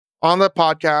On the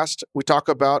podcast, we talk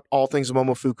about all things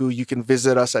Momofuku. You can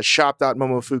visit us at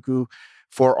shop.momofuku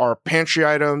for our pantry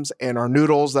items and our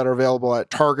noodles that are available at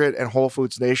Target and Whole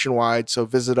Foods nationwide. So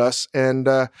visit us and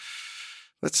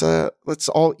let's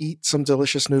all eat some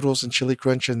delicious noodles and chili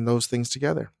crunch and those things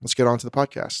together. Let's get on to the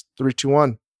podcast. 3, 2,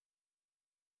 1.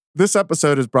 This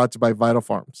episode is brought to you by Vital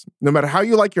Farms. No matter how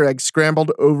you like your eggs,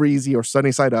 scrambled, over easy, or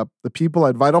sunny side up, the people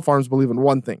at Vital Farms believe in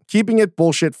one thing: keeping it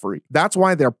bullshit free. That's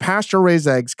why their pasture-raised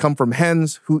eggs come from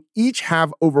hens who each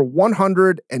have over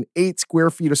 108 square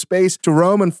feet of space to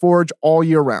roam and forage all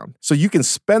year round. So you can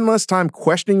spend less time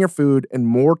questioning your food and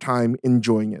more time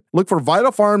enjoying it. Look for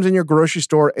Vital Farms in your grocery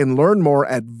store and learn more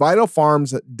at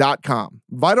vitalfarms.com.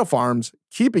 Vital Farms,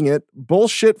 keeping it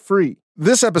bullshit free.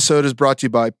 This episode is brought to you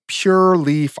by Pure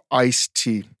Leaf Iced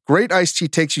Tea. Great iced tea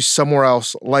takes you somewhere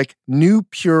else, like new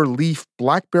Pure Leaf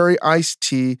Blackberry Iced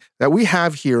Tea that we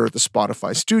have here at the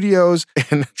Spotify studios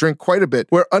and drink quite a bit,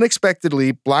 where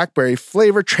unexpectedly blackberry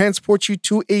flavor transports you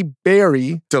to a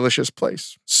berry delicious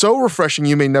place. So refreshing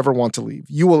you may never want to leave.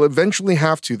 You will eventually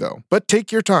have to, though. But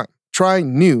take your time. Try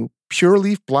new Pure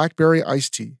Leaf Blackberry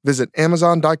Iced Tea. Visit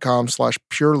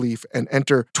Amazon.com/PureLeaf and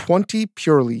enter 20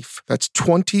 Pure Leaf. That's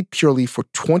 20 Pure Leaf for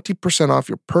 20% off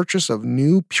your purchase of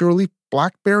new Pure Leaf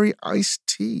Blackberry Iced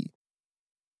Tea.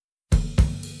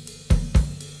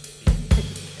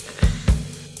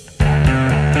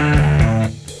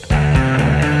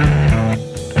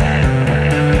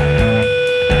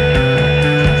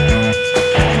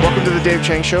 Welcome to the Dave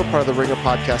Chang Show, part of the Ringer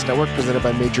Podcast Network, presented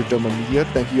by Major Domo Media.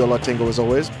 Thank you, Yola Tango, as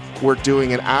always. We're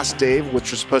doing an Ask Dave,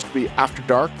 which was supposed to be after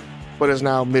dark, but is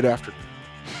now mid-afternoon.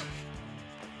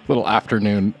 Little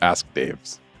afternoon Ask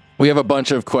Daves. We have a bunch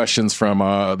of questions from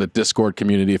the Discord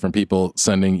community, from people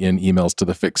sending in emails to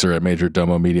the fixer at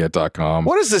majordomomedia.com.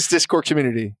 What is this Discord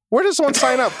community? Where does one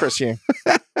sign up, Chris Yang?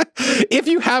 If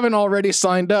you haven't already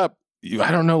signed up, I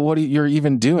don't know what you're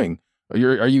even doing. Are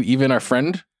you even our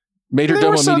friend? Major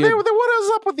Domo Media. What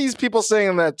is up with these people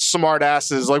saying that smart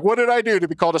asses? Like, what did I do to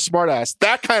be called a smart ass?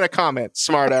 That kind of comment,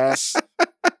 smart ass.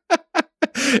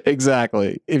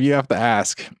 Exactly. If you have to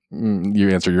ask, you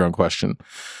answer your own question.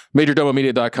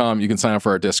 MajorDomoMedia.com. You can sign up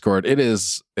for our Discord. It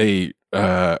is a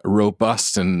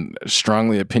robust and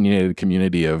strongly opinionated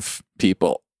community of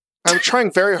people. I'm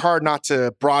trying very hard not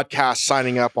to broadcast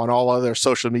signing up on all other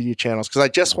social media channels because I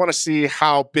just want to see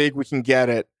how big we can get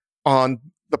it on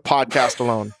the podcast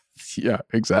alone. Yeah,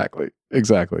 exactly.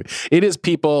 It is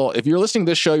people. If you're listening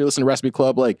to this show, you're listening to Recipe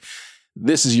Club, like,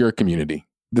 this is your community.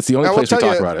 That's the only place we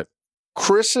talk about it.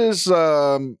 Chris's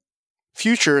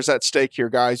future is at stake here,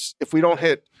 guys. If we don't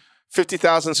hit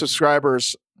 50,000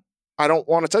 subscribers, I don't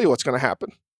want to tell you what's going to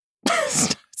happen.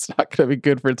 It's not going to be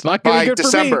good for. It's not going to be good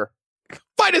December. For me.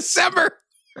 By December.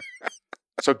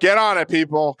 So get on it,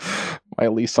 people. My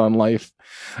lease on life.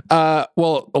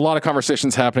 Well, a lot of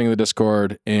conversations happening in the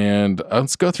Discord, and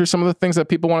let's go through some of the things that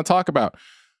people want to talk about.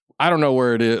 I don't know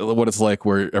where it is, what it's like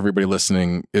where everybody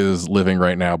listening is living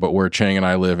right now, but where Chang and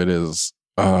I live, it is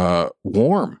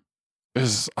warm.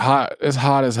 It's hot. It's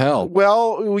hot as hell.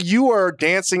 Well, you are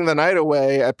dancing the night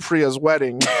away at Priya's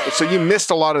wedding, so you missed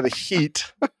a lot of the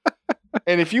heat.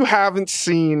 And if you haven't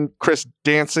seen Chris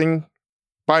dancing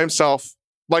by himself,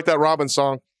 like that Robin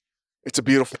song, it's a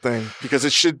beautiful thing because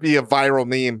it should be a viral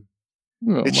meme.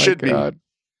 It should be.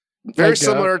 Very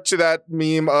similar to that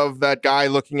meme of that guy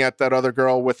looking at that other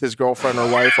girl with his girlfriend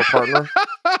or wife or partner.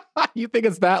 You think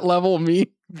it's that level of meme?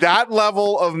 That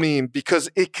level of meme, because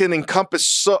it can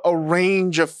encompass a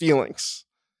range of feelings.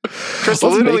 Chris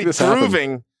literally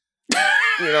grooving,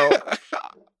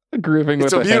 grooving with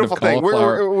it's a beautiful thing.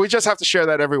 We just have to share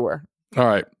that everywhere. All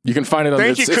right. You can find it on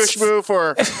Thank you, Kushmu,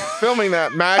 for filming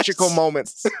that magical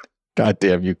moment. God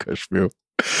damn you, Kushmu.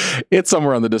 It's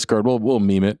somewhere on the Discord. We'll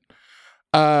meme it.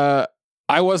 I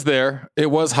was there.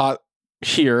 It was hot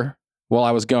here while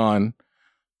I was gone.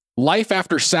 Life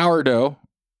After Sourdough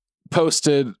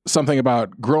posted something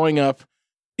about growing up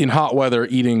in hot weather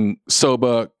eating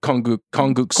soba, kongguksu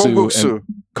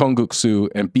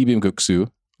and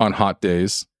bibimbap on hot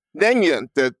days. Naengmyeon.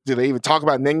 Did they even talk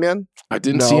about naengmyeon? I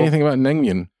didn't see anything about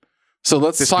naengmyeon. So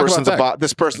let's talk about that.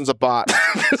 This person's a bot.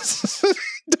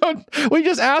 We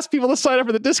just asked people to sign up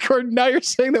for the Discord. Now you're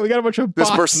saying that we got a bunch of bots.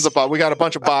 This person's a bot. We got a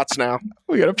bunch of bots now.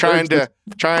 We got trying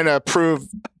to prove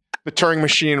the Turing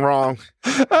machine wrong.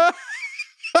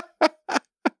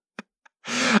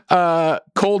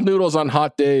 Cold noodles on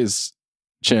hot days.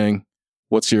 Chang,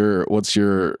 what's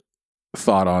your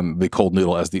thought on the cold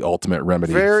noodle as the ultimate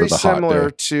remedy for the hot day? Very similar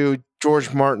to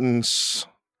George Martin's,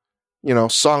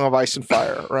 Song of Ice and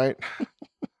Fire, right?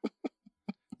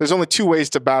 There's only two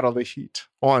ways to battle the heat.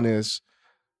 One is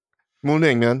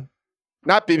naengmyeon,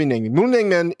 Not bibimbap.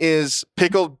 Moonnaengmyeon is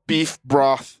pickled beef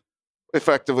broth.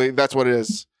 Effectively, that's what it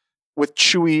is, with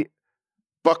chewy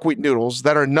buckwheat noodles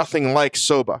that are nothing like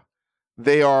soba.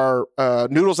 They are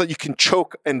noodles that you can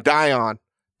choke and die on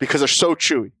because they're so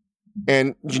chewy,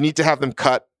 and you need to have them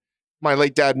cut. My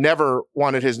late dad never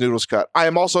wanted his noodles cut. I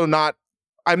am also not.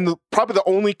 I'm probably the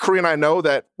only Korean I know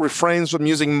that refrains from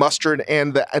using mustard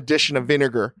and the addition of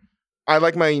vinegar. I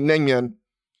like my naengmyeon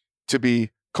to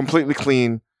be completely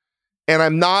clean, and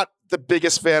I'm not the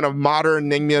biggest fan of modern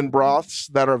naengmyeon broths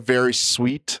that are very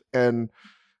sweet and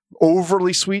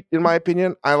overly sweet, in my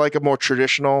opinion. I like a more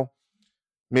traditional,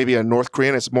 maybe a North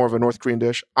Korean. It's more of a North Korean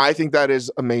dish. I think that is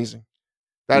amazing.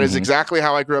 That is exactly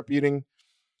how I grew up eating,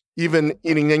 even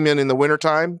eating naengmyeon in the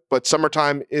wintertime. But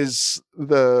summertime is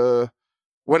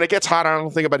when it gets hot, I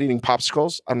don't think about eating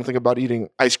popsicles. I don't think about eating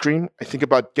ice cream. I think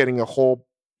about getting a whole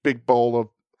big bowl of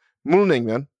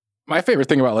moonnaengmyeon. My favorite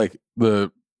thing about like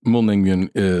the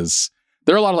moonnaengmyeon is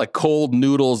there are a lot of like cold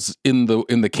noodles in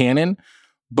the canon,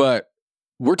 but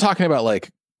we're talking about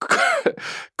like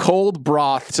cold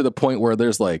broth to the point where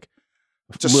there's like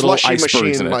It's a little slushy icebergs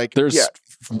machine. in it. Like There's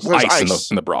ice.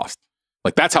 in the broth.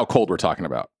 Like that's how cold we're talking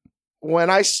about.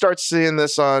 When I start seeing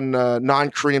this on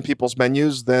non-Korean people's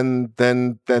menus, then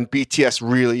BTS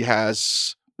really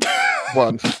has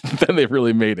won. Then they've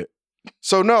really made it.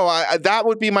 So no, that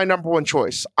would be my number one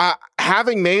choice.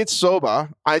 Having made soba,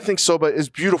 I think soba is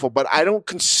beautiful, but I don't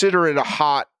consider it a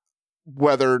hot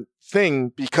weather thing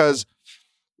because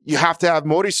you have to have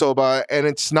mori soba, and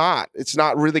it's not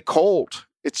really cold.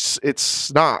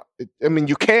 It's not. I mean,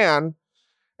 you can,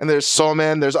 and there's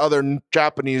somen, there's other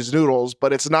Japanese noodles,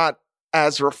 but it's not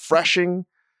as refreshing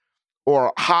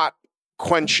or hot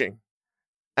quenching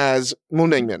as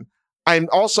moonnaengmyeon. I'm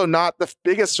also not the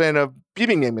biggest fan of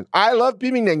bibimbap. I love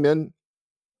bibimbap,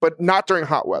 but not during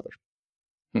hot weather.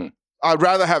 I'd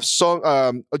rather have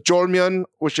a jjolmyeon,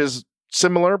 which is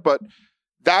similar, but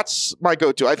that's my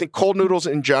go-to. I think cold noodles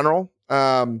in general,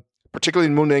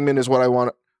 particularly in moonnaengmyeon, is what I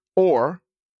want. Or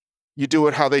you do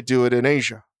it how they do it in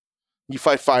Asia. You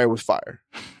fight fire with fire.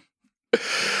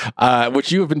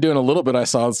 Which you have been doing a little bit. I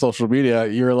saw on social media.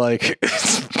 You're like,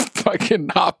 it's fucking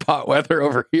hot pot weather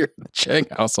over here in the Chang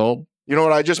household. You know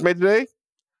what I just made today?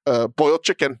 Boiled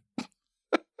chicken.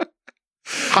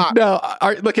 Hot. No,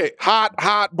 okay.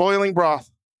 Hot boiling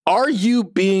broth. Are you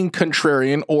being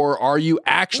contrarian, or are you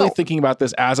actually thinking about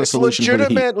this as a solution? It's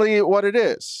legitimately what it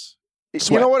is.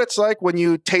 Sweat. You know what it's like when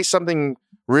you taste something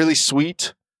really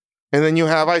sweet, and then you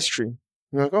have ice cream.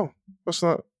 You're like, oh, that's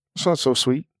not so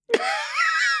sweet.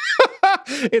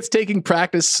 It's taking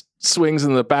practice swings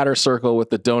in the batter circle with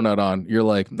the donut on. You're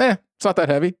like, it's not that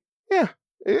heavy. Yeah,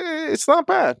 it's not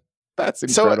bad. That's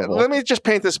incredible. So let me just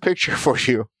paint this picture for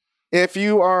you. If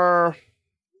you are,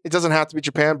 it doesn't have to be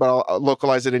Japan, but I'll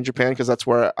localize it in Japan because that's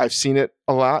where I've seen it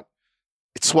a lot.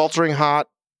 It's sweltering hot.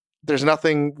 There's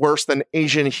nothing worse than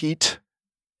Asian heat.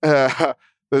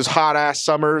 Those hot ass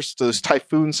summers, those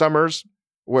typhoon summers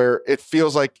where it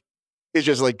feels like it's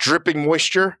just like dripping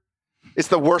moisture. It's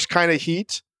the worst kind of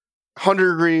heat.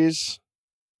 100 degrees.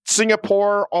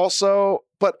 Singapore also,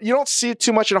 but you don't see it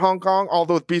too much in Hong Kong,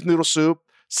 although with beef noodle soup.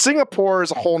 Singapore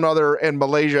is a whole nother, and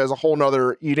Malaysia is a whole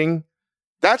nother eating.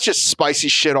 That's just spicy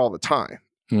shit all the time.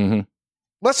 Mm-hmm.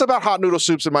 Less about hot noodle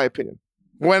soups, in my opinion.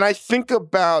 When I think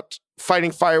about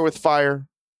fighting fire with fire,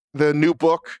 the new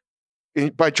book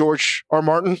by George R.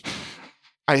 Martin,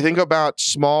 I think about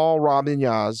small ramen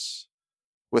yas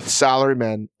with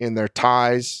salarymen in their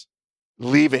ties,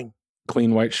 leaving.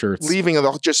 Clean white shirts. Leaving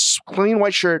just clean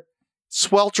white shirt,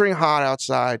 sweltering hot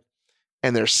outside,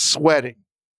 and they're sweating.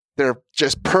 They're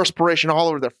just perspiration all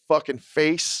over their fucking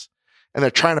face, and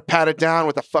they're trying to pat it down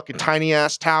with a fucking tiny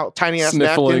ass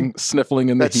napkin. Sniffling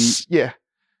in the heat. Yeah,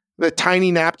 the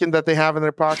tiny napkin that they have in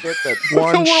their pocket, that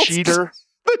one sheeter.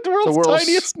 The world's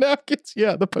tiniest napkins.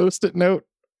 Yeah, the Post-it note.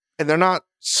 And they're not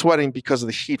sweating because of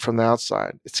the heat from the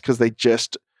outside. It's because they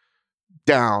just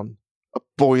down a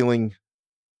boiling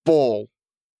bowl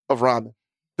of ramen.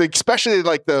 Especially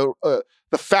like the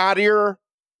fattier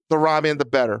the ramen, the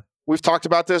better. We've talked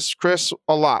about this, Chris,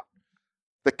 a lot.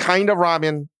 The kind of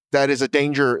ramen that is a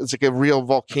danger, it's like a real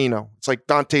volcano. It's like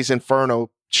Dante's Inferno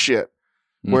shit,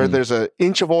 where there's an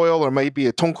inch of oil or maybe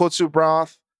a tonkotsu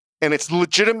broth, and it's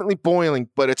legitimately boiling,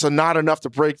 but it's not enough to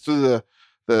break through the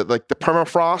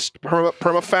permafrost,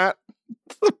 permafat.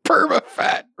 The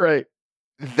permafat, right.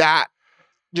 That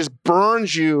just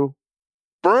burns your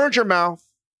mouth,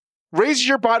 raises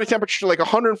your body temperature to like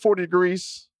 140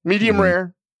 degrees, medium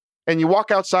rare, and you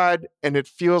walk outside and it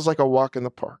feels like a walk in the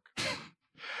park.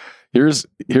 Here's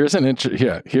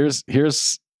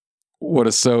what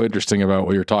is so interesting about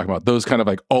what you're talking about, those kind of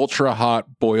like ultra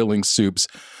hot boiling soups.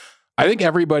 I think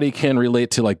everybody can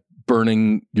relate to like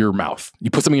burning your mouth.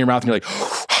 You put something in your mouth and you're like,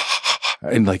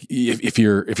 and like if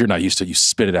you're not used to it, you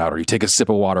spit it out or you take a sip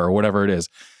of water or whatever it is.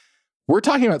 We're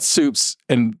talking about soups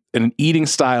and an eating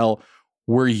style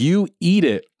where you eat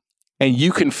it and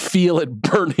you can feel it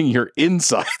burning your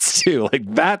insides too. Like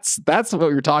that's what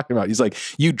you're talking about. He's like,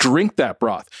 you drink that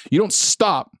broth. You don't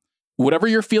stop. Whatever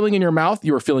you're feeling in your mouth,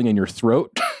 you are feeling in your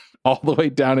throat all the way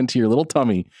down into your little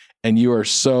tummy. And you are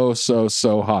so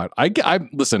hot. I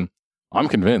listen, I'm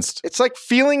convinced. It's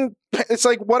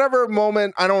like whatever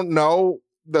moment, I don't know,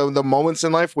 the moments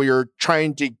in life where you're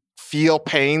trying to feel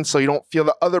pain so you don't feel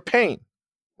the other pain,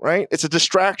 right? It's a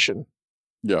distraction.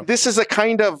 Yeah. This is a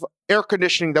kind of air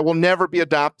conditioning that will never be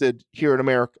adopted here in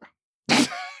America.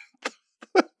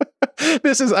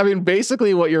 This is, I mean,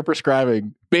 basically what you're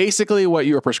prescribing. Basically what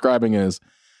you're prescribing is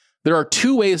there are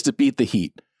two ways to beat the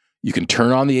heat. You can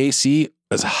turn on the AC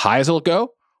as high as it'll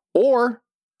go, or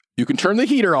you can turn the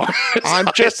heater on. I'm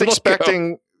just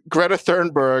expecting Greta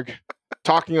Thunberg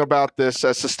talking about this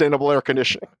as sustainable air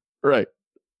conditioning. Right.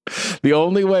 The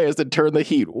only way is to turn the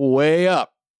heat way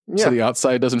up so the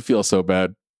outside doesn't feel so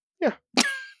bad. Yeah.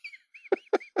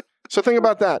 So think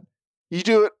about that. You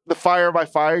do it the fire by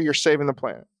fire, you're saving the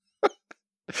planet.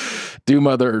 Do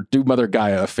Mother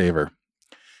Gaia a favor.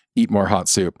 Eat more hot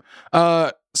soup.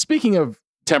 Speaking of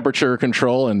temperature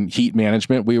control and heat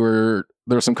management, there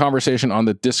was some conversation on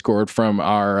the Discord from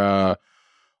our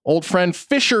old friend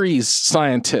fisheries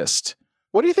scientist.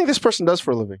 What do you think this person does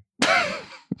for a living?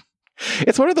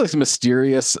 It's one of those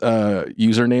mysterious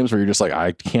usernames where you're just like,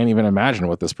 I can't even imagine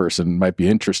what this person might be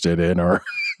interested in or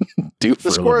do for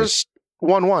a living. The score is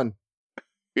 1-1.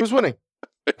 Who's winning?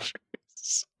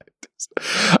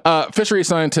 Fishery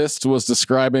scientist was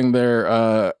describing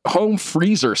their home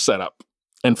freezer setup,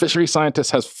 and fishery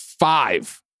scientist has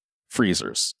 5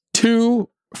 freezers: 2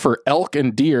 for elk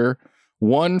and deer,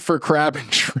 1 for crab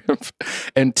and shrimp,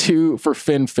 and 2 for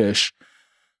finfish.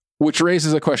 Which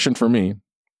raises a question for me.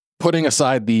 Putting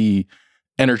aside the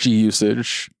energy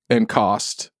usage and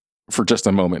cost for just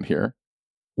a moment here,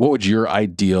 what would your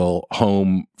ideal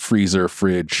home freezer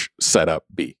fridge setup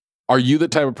be? Are you the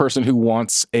type of person who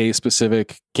wants a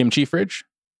specific kimchi fridge?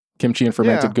 Kimchi and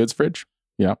fermented goods fridge?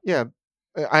 Yeah. Yeah.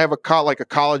 I have a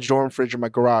college dorm fridge in my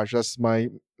garage. That's my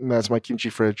kimchi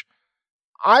fridge.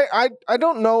 I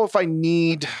don't know if I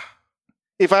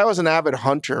was an avid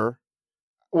hunter,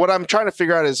 what I'm trying to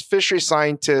figure out is fishery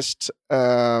scientist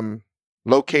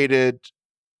located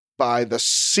by the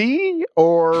sea,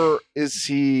 or is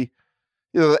he,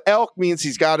 the elk means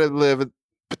he's got to live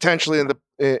potentially in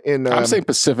I'm saying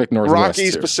Pacific Northwest.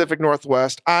 Rockies, here. Pacific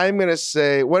Northwest. I'm going to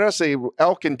say, what did I say?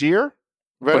 Elk and deer?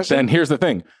 But then here's the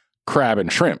thing, crab and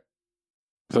shrimp.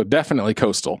 So definitely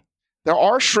coastal. There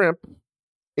are shrimp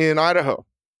in Idaho.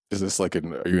 Is this like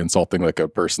are you insulting like a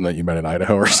person that you met in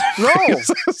Idaho or something? No.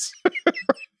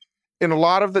 In a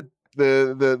lot of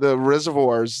the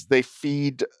reservoirs, they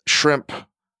feed shrimp.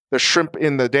 There's shrimp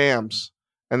in the dams,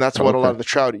 and that's what a lot of the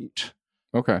trout eat.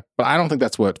 Okay. But I don't think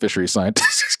that's what fishery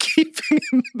scientists is keeping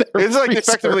in their It's like freezer.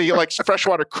 effectively like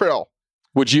freshwater krill.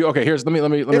 Would you? Okay, let me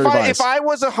revise. If I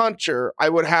was a hunter, I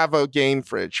would have a game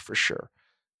fridge for sure.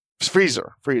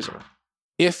 Freezer.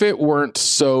 If it weren't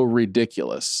so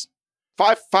ridiculous.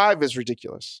 5 is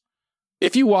ridiculous.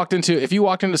 If you walked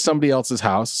into somebody else's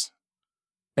house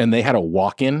and they had a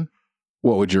walk-in,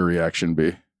 what would your reaction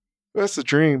be? That's the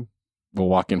dream. A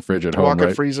walk-in fridge at home, walk-in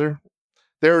right? freezer.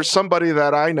 There's somebody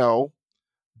that I know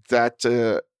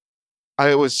that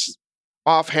I was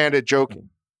offhanded joking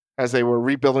as they were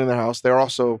rebuilding their house. They're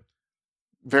also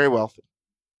very wealthy.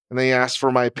 And they asked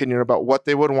for my opinion about what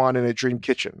they would want in a dream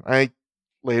kitchen. I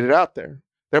laid it out there.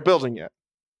 They're building it.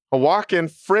 A walk-in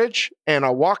fridge and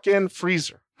a walk-in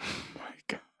freezer. Oh my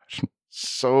gosh.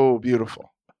 So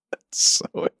beautiful. That's so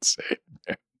insane,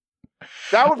 man.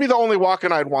 That would be the only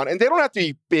walk-in I'd want. And they don't have to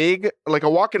be big. Like a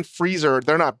walk-in freezer,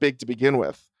 they're not big to begin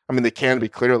with. I mean, they can be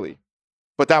clearly.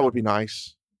 But that would be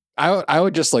nice. I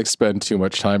would just like spend too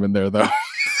much time in there though.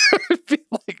 I'd be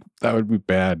like, that would be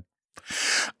bad.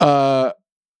 Trevor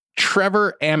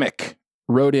Amick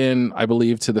wrote in, I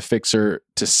believe, to the Fixer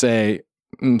to say,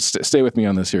 stay with me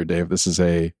on this here, Dave. This is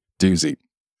a doozy.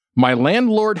 My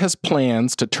landlord has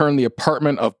plans to turn the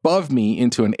apartment above me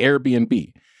into an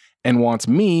Airbnb and wants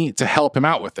me to help him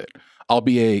out with it. I'll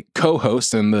be a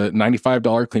co-host, and the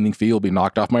 $95 cleaning fee will be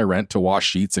knocked off my rent to wash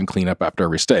sheets and clean up after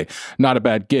every stay. Not a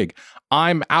bad gig.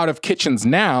 I'm out of kitchens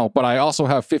now, but I also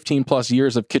have 15 plus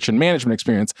years of kitchen management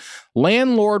experience.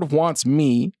 Landlord wants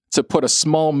me to put a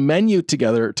small menu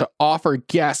together to offer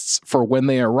guests for when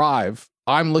they arrive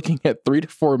I'm looking at 3 to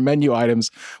 4 menu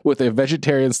items with a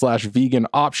vegetarian/vegan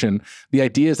option. The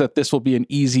idea is that this will be an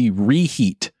easy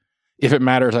reheat. If it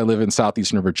matters, I live in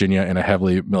southeastern Virginia in a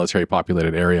heavily military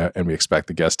populated area, and we expect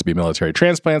the guests to be military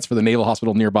transplants for the Naval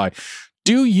Hospital nearby.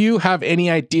 Do you have any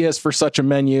ideas for such a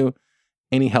menu?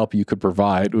 Any help you could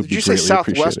provide would be greatly appreciated.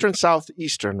 Did you say southwestern,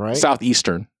 southeastern, right?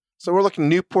 Southeastern. So we're looking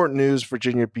Newport News,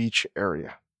 Virginia Beach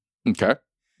area. Okay.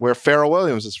 Where Pharrell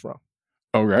Williams is from.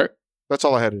 Okay. That's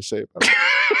all I had to say about it.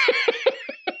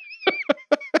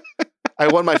 I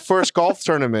won my first golf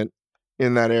tournament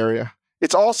in that area.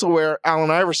 It's also where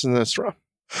Allen Iverson is from.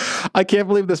 I can't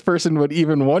believe this person would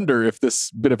even wonder if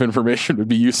this bit of information would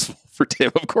be useful for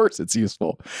Tim. Of course it's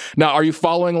useful. Now, are you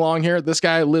following along here? This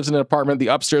guy lives in an apartment. The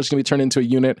upstairs is going to be turned into a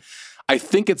unit. I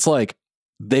think it's like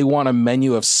they want a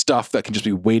menu of stuff that can just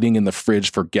be waiting in the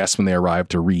fridge for guests when they arrive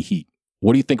to reheat.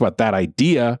 What do you think about that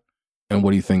idea? And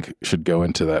what do you think should go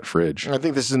into that fridge? I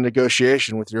think this is a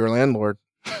negotiation with your landlord.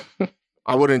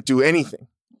 I wouldn't do anything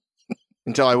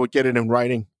until I would get it in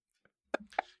writing.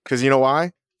 Because you know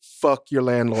why? Fuck your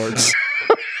landlords.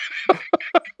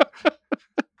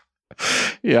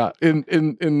 Yeah,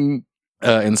 inciting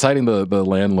the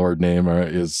landlord name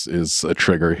is a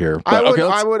trigger here. But,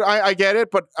 I get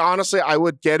it, but honestly, I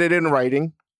would get it in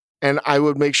writing, and I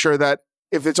would make sure that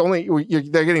if it's only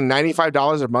they're getting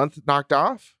 $95 a month knocked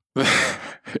off.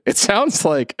 It sounds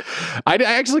like I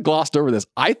actually glossed over this.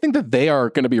 I think that they are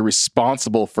going to be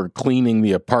responsible for cleaning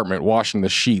the apartment, washing the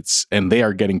sheets, and they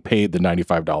are getting paid the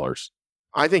 $95.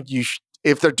 I think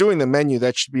if they're doing the menu,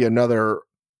 that should be another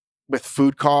with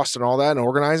food costs and all that and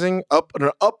organizing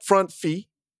an upfront fee.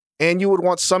 And you would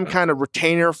want some kind of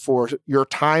retainer for your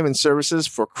time and services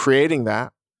for creating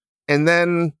that. And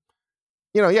then,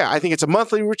 I think it's a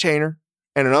monthly retainer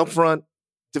and an upfront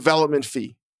development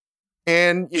fee.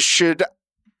 And you should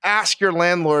ask your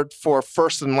landlord for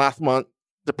first and last month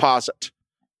deposit.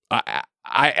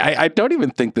 I don't even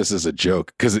think this is a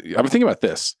joke, because I'm thinking about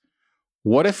this.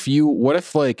 What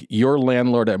if like your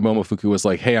landlord at Momofuku was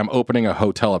like, hey, I'm opening a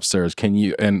hotel upstairs.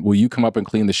 Will you come up and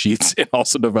clean the sheets and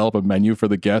also develop a menu for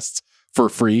the guests for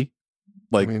free?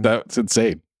 Like, that's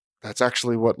insane. That's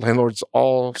actually what landlords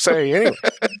all say anyway.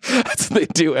 That's what they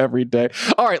do every day.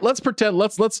 All right, let's pretend.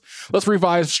 Let's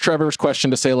revise Trevor's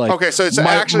question to say, like, okay, so it's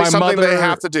actually something they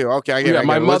have to do. Okay, I get it.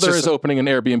 My mother is opening an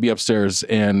Airbnb upstairs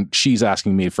and she's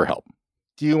asking me for help.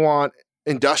 Do you want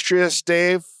industrious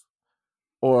Dave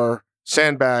or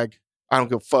sandbag? I don't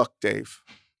give a fuck, Dave.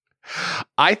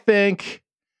 I think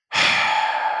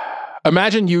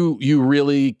imagine you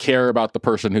really care about the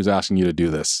person who's asking you to do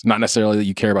this. Not necessarily that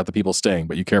you care about the people staying,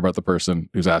 but you care about the person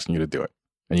who's asking you to do it.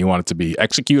 And you want it to be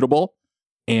executable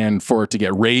and for it to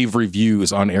get rave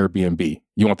reviews on Airbnb.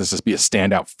 You want this to be a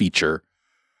standout feature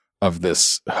of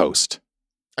this host.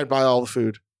 I'd buy all the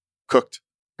food cooked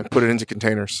and put it into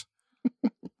containers.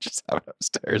 Just have it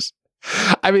upstairs.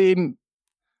 I mean,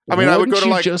 I would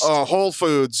go to Whole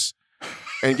Foods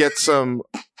and get some,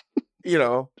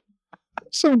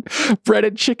 some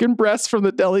breaded chicken breasts from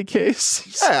the deli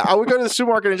case. Yeah, I would go to the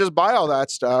supermarket and just buy all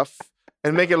that stuff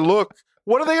and make it look.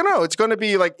 What are they going to know? It's going to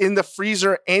be like in the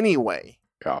freezer anyway.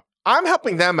 Yeah. I'm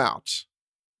helping them out.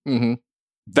 Mm-hmm.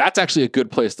 That's actually a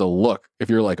good place to look if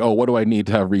you're like, oh, what do I need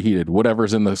to have reheated?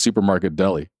 Whatever's in the supermarket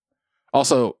deli.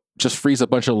 Also, just freeze a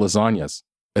bunch of lasagnas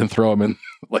and throw them in,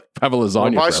 like, have a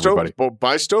lasagna for everybody.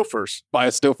 Buy Stouffer's. Buy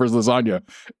a Stouffer's lasagna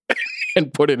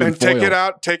and put it in foil. And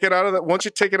take it out of the, once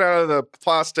you take it out of the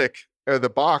plastic or the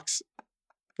box,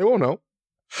 they won't know.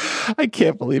 I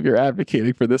can't believe you're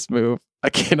advocating for this move. I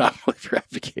cannot believe you're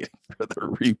advocating for the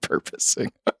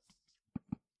repurposing of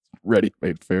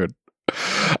ready-made food.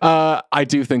 I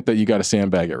do think that you got to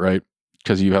sandbag it, right?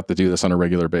 Because you have to do this on a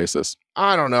regular basis.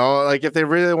 I don't know. Like, if they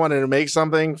really wanted to make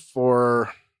something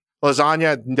for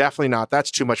lasagna, definitely not.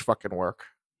 That's too much fucking work.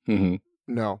 Mm-hmm.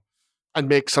 No. I'd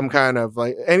make some kind of,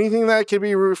 like, anything that could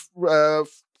be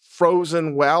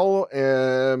frozen well.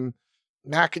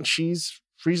 Mac and cheese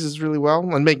freezes really well.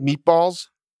 And make meatballs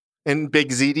and big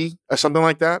ziti or something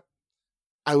like that.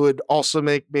 I would also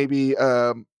make maybe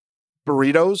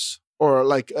burritos or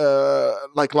like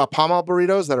La Palma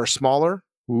burritos that are smaller.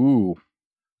 Ooh.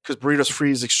 Because burritos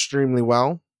freeze extremely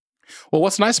well. Well,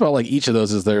 what's nice about like each of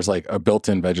those is there's like a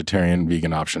built-in vegetarian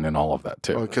vegan option in all of that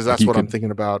too. Because that's what I'm thinking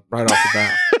about right off the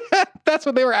bat. That's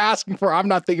what they were asking for. I'm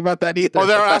not thinking about that either. Oh,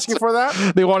 they were asking for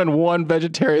that? They wanted one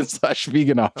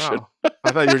vegetarian/vegan option. Oh,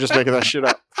 I thought you were just making that shit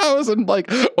up. I wasn't like,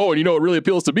 oh, and you know what really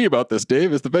appeals to me about this,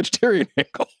 Dave, is the vegetarian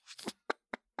angle.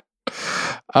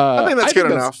 I think that's good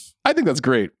enough. I think that's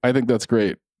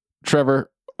great.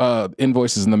 Trevor,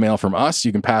 invoices in the mail from us.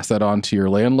 You can pass that on to your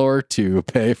landlord to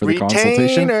pay for the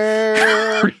consultation.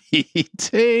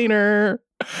 Retainer.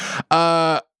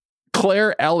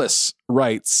 Claire Ellis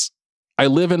writes, I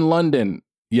live in London.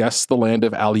 Yes, the land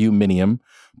of aluminium.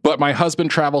 But my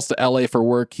husband travels to LA for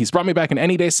work. He's brought me back an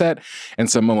Any Day set and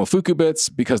some Momofuku bits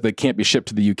because they can't be shipped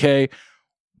to the UK.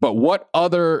 But what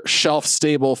other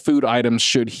shelf-stable food items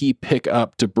should he pick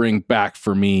up to bring back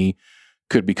for me?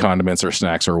 Could be condiments or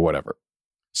snacks or whatever.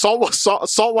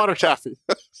 Saltwater taffy.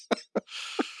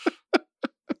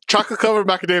 Chocolate-covered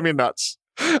macadamia nuts.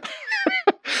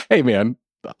 Hey, man.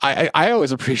 I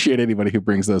always appreciate anybody who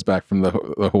brings those back from the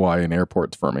Hawaiian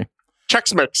airports for me.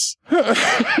 Chex Mix.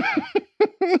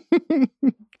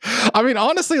 I mean,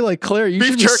 honestly, like Claire, you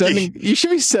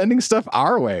should be sending stuff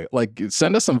our way. Like,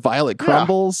 send us some violet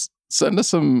crumbles, send us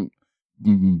some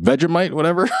Vegemite,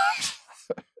 whatever.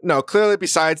 No, clearly,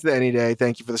 besides the Any Day,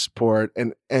 thank you for the support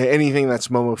and anything that's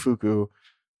Momofuku.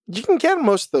 You can get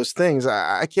most of those things.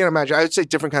 I can't imagine. I would say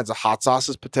different kinds of hot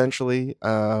sauces potentially.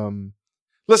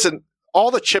 Listen, all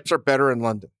the chips are better in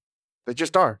London. They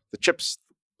just are. The chips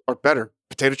are better.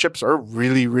 Potato chips are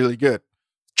really, really good.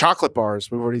 Chocolate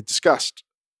bars, we've already discussed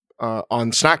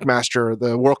on Snackmaster,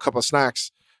 the World Cup of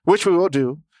Snacks, which we will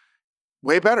do,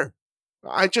 way better.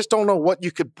 I just don't know what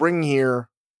you could bring here.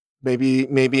 Maybe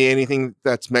anything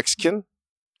that's Mexican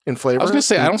in flavor. I was going to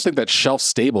say, I don't think that shelf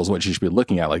stable is what you should be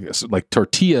looking at. Like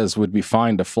tortillas would be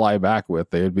fine to fly back with.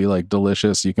 They would be like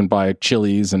delicious. You can buy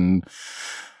chilies and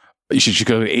you should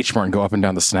go to H Mart and go up and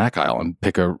down the snack aisle and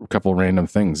pick a couple random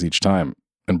things each time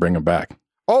and bring them back.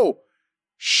 Oh,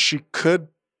 she could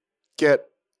get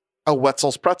a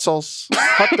Wetzel's Pretzels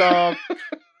hot dog.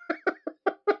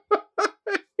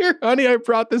 Here, honey, I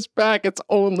brought this back. It's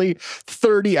only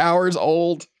 30 hours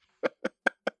old.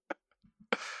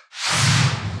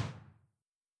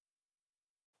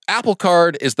 Apple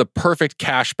Card is the perfect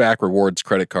cashback rewards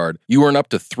credit card. You earn up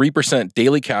to 3%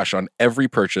 daily cash on every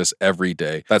purchase every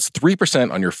day. That's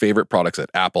 3% on your favorite products at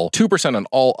Apple, 2% on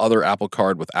all other Apple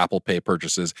Card with Apple Pay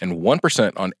purchases, and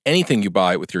 1% on anything you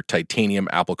buy with your titanium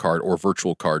Apple Card or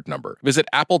virtual card number. Visit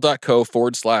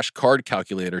apple.co/card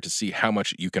calculator to see how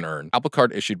much you can earn. Apple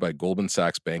Card issued by Goldman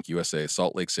Sachs Bank USA,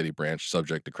 Salt Lake City branch,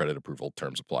 subject to credit approval.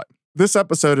 Terms apply. This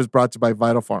episode is brought to you by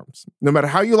Vital Farms. No matter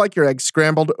how you like your eggs,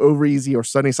 scrambled, over easy, or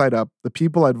sunny side up, the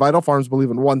people at Vital Farms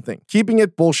believe in one thing: keeping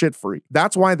it bullshit free.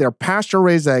 That's why their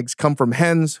pasture-raised eggs come from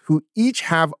hens who each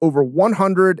have over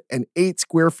 108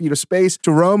 square feet of space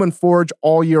to roam and forage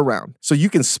all year round. So you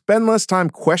can spend less time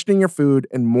questioning your food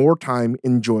and more time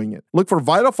enjoying it. Look for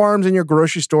Vital Farms in your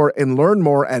grocery store and learn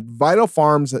more at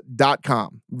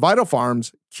vitalfarms.com. Vital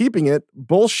Farms, keeping it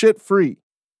bullshit free.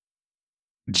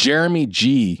 Jeremy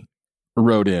G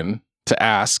wrote in to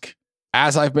ask,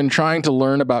 as I've been trying to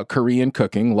learn about Korean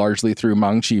cooking, largely through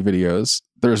Mangchi videos,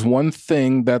 there's one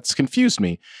thing that's confused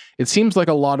me. It seems like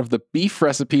a lot of the beef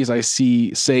recipes I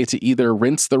see say to either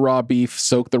rinse the raw beef,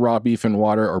 soak the raw beef in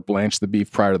water, or blanch the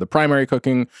beef prior to the primary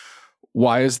cooking.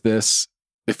 Why is this?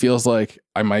 It feels like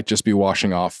I might just be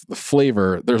washing off the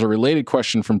flavor. There's a related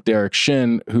question from Derek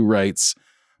Shin, who writes,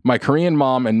 my Korean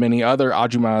mom and many other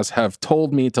ajumas have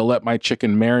told me to let my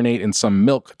chicken marinate in some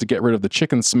milk to get rid of the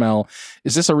chicken smell.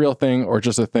 Is this a real thing or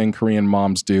just a thing Korean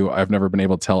moms do? I've never been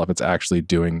able to tell if it's actually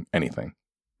doing anything.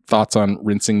 Thoughts on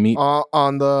rinsing meat?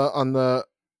 On the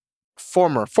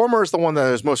former. Former is the one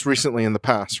that is most recently in the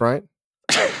past, right?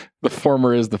 The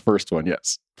former is the first one,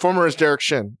 yes. Former is Derek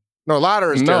Shin. No,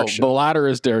 latter is Derek Shin. The latter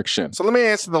is Derek Shin. So let me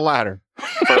answer the latter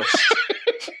first.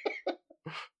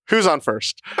 Who's on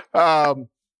first?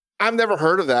 I've never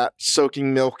heard of that,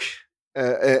 soaking milk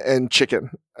and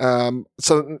chicken. So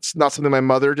it's not something my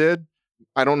mother did.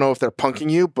 I don't know if they're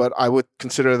punking you, but I would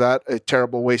consider that a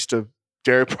terrible waste of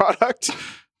dairy product.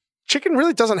 Chicken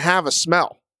really doesn't have a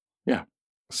smell. Yeah.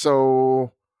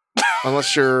 So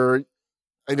unless I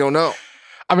don't know.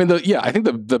 I mean, I think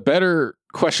the better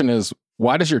question is,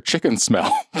 why does your chicken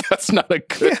smell? That's not a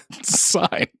good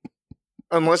sign.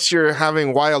 Unless you're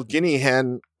having wild guinea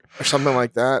hen or something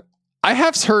like that. I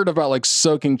have heard about like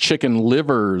soaking chicken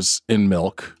livers in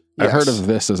milk. Yes. I've heard of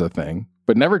this as a thing,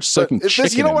 but never soaking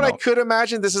chicken. You know what milk. I could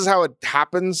imagine? This is how it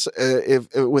happens if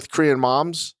with Korean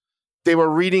moms. They were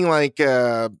reading like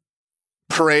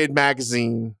Parade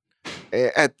magazine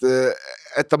at the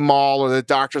mall or the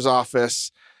doctor's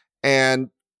office, and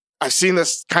I've seen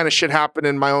this kind of shit happen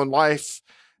in my own life.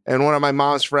 And one of my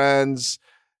mom's friends,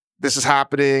 this is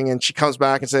happening, and she comes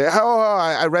back and say, "Oh,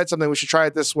 I read something. We should try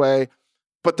it this way."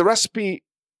 But the recipe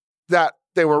that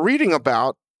they were reading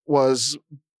about was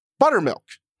buttermilk.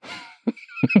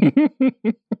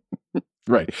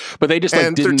 Right. But they just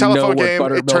didn't through know telephone what game,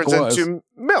 buttermilk it turns was. into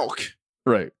milk.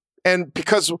 Right. And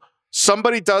because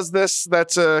somebody does this,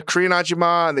 that's a Korean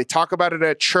ajima, and they talk about it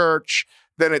at church,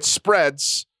 then it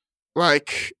spreads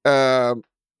like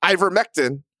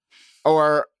ivermectin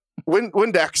or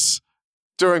Windex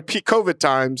during peak COVID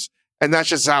times, and that's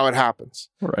just how it happens.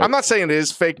 Right. I'm not saying it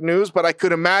is fake news, but I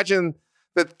could imagine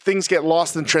that things get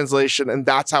lost in translation, and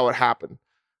that's how it happened.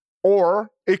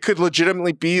 Or it could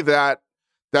legitimately be that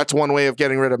that's one way of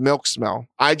getting rid of milk smell.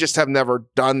 I just have never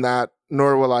done that,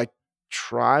 nor will I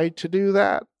try to do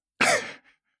that.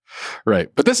 Right.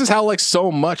 But this is how like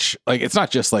so much, like it's not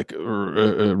just like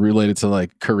related to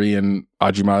like Korean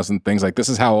ajimas and things. Like this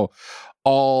is how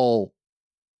all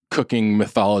cooking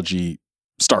mythology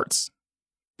starts.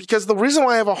 Because the reason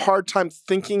why I have a hard time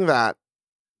thinking that,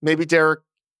 maybe Derek,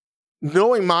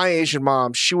 knowing my Asian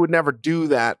mom, she would never do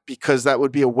that because that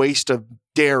would be a waste of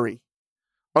dairy.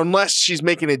 Unless she's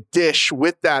making a dish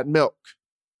with that milk,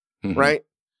 right?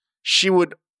 She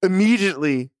would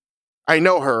immediately, I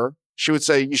know her, she would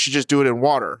say, you should just do it in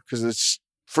water because it's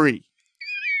free.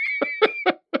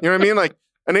 You know what I mean? Like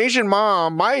an Asian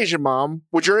mom, my Asian mom,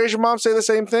 would your Asian mom say the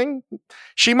same thing?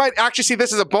 She might actually see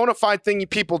this as a bona fide thing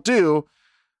people do,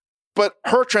 but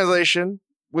her translation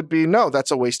would be, no,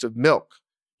 that's a waste of milk.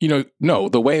 You know, no,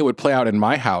 the way it would play out in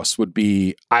my house would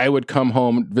be I would come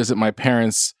home, visit my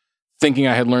parents, thinking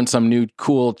I had learned some new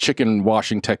cool chicken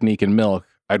washing technique in milk.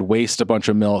 I'd waste a bunch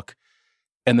of milk.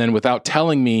 And then without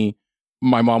telling me,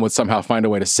 my mom would somehow find a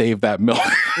way to save that milk.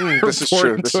 This is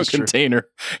true. Into a container,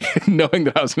 knowing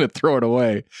that I was going to throw it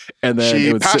away. And then she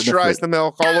it would pasteurized the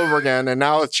milk all over again. And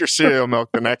now it's your cereal milk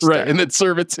the next day. And then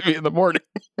serve it to me in the morning.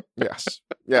 Yes.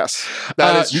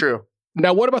 That is true.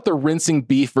 Now, what about the rinsing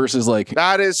beef versus like...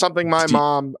 That is something my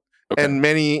mom and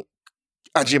many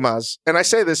ajimas, and I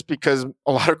say this because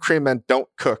a lot of Korean men don't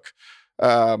cook.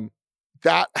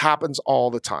 That happens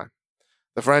all the time.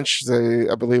 The French,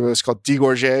 I believe it was called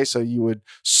dégorger, so you would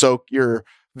soak your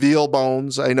veal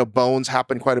bones. I know bones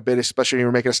happen quite a bit, especially when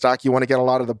you're making a stock. You want to get a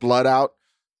lot of the blood out.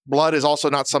 Blood is also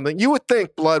not something, you would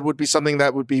think blood would be something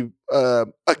that would be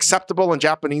acceptable in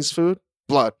Japanese food.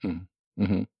 Blood.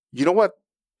 Mm-hmm. You know what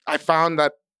I found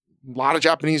that a lot of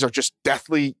Japanese are just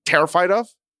deathly terrified of?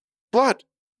 Blood.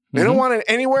 They don't want it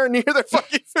anywhere near their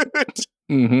fucking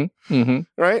food.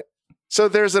 Right? So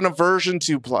there's an aversion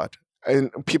to blood, and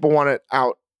people want it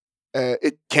out.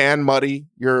 It can muddy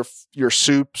your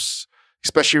soups,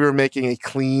 especially if you're making a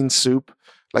clean soup,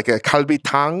 like a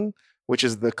kalbitang, which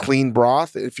is the clean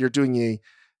broth. If you're doing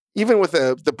even with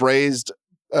the braised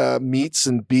meats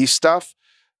and beef stuff,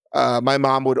 my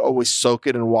mom would always soak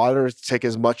it in water to take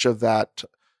as much of that,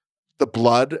 the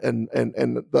blood and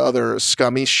the other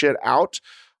scummy shit out.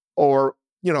 Or,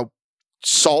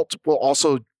 salt will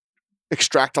also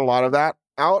extract a lot of that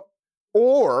out.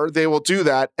 Or they will do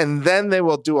that and then they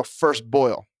will do a first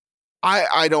boil.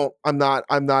 I'm not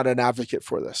an advocate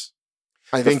for this.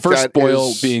 I think first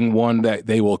boil being one that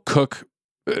they will cook.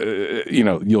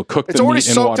 You'll cook it's the already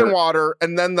meat soaked in water,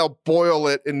 and then they'll boil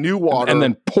it in new water, and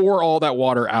then pour all that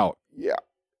water out. Yeah,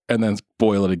 and then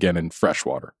boil it again in fresh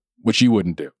water, which you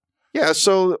wouldn't do. Yeah,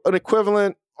 so an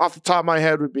equivalent off the top of my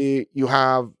head would be you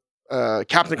have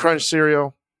Captain Crunch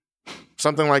cereal,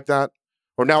 something like that,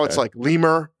 or now it's like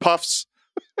Lemur Puffs.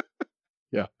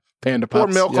 Yeah, Panda Puffs.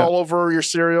 Pour milk all over your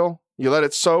cereal. You let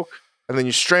it soak, and then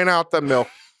you strain out the milk,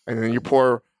 and then you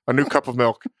pour a new cup of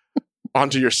milk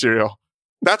onto your cereal.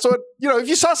 That's what, if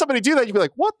you saw somebody do that, you'd be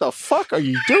like, what the fuck are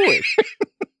you doing?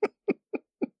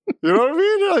 You know what I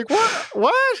mean? You're like,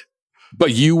 what?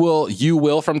 But you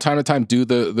will from time to time do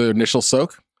the initial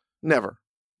soak? Never.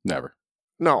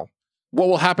 No. What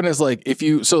will happen is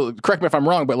so correct me if I'm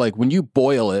wrong, but like when you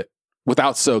boil it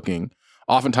without soaking,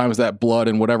 oftentimes that blood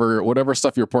and whatever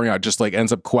stuff you're pouring out just like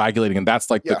ends up coagulating, and that's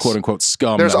like the quote unquote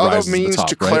scum. There's that other rises means to, the top,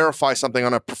 to right? clarify something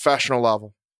on a professional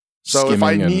level. So Skimming if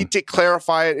I need to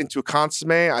clarify it into a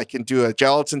consommé, I can do a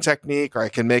gelatin technique, or I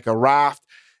can make a raft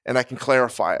and I can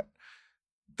clarify it.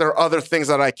 There are other things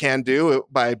that I can do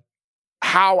by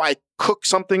how I cook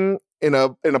something in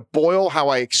a boil, how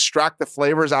I extract the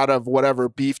flavors out of whatever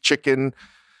beef, chicken,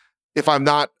 if I'm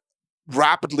not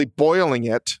rapidly boiling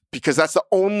it, because that's the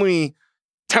only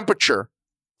temperature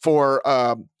for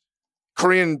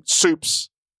Korean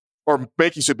soups or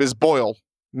baking soup is boil,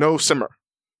 no simmer.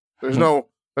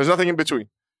 There's nothing in between.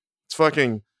 It's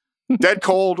fucking dead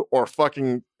cold or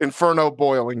fucking inferno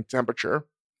boiling temperature.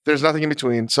 There's nothing in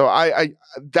between. So I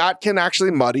that can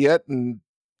actually muddy it. And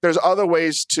there's other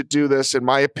ways to do this, in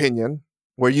my opinion,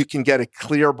 where you can get a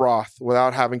clear broth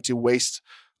without having to waste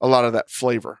a lot of that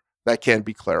flavor that can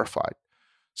be clarified.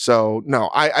 So no,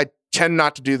 I tend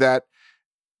not to do that.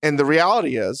 And the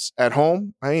reality is, at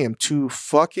home, I am too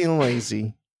fucking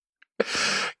lazy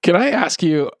Can I ask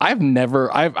you?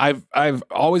 I've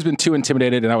always been too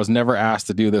intimidated, and I was never asked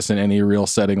to do this in any real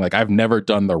setting. Like I've never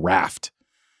done the raft.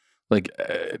 Like,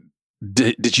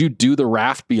 did you do the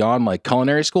raft beyond like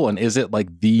culinary school? And is it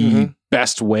like the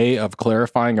best way of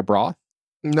clarifying a broth?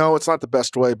 No, it's not the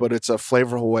best way, but it's a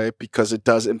flavorful way because it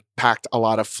does impact a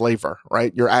lot of flavor,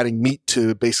 right? You're adding meat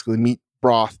to basically meat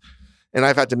broth. And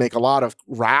I've had to make a lot of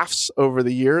rafts over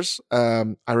the years. I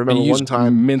remember one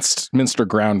time minced or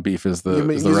ground beef is the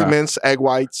raft. Minced egg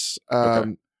whites.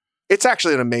 Okay. It's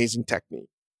actually an amazing technique.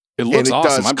 It looks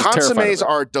awesome. I'm just Consommes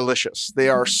are delicious. They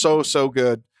are so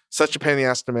good. Such a pain in the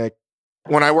ass to make.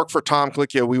 When I worked for Tom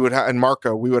Colicchio, and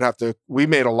Marco, we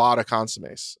made a lot of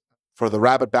consommes for the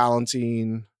rabbit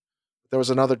ballantine. There was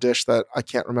another dish that I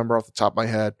can't remember off the top of my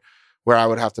head where I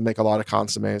would have to make a lot of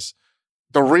consommes.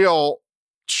 The real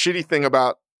shitty thing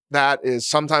about that is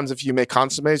sometimes if you make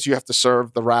consommes, you have to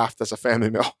serve the raft as a family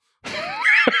meal.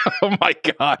 Oh my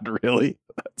God, really?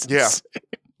 That's insane.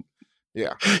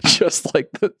 Yeah. Just like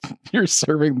you're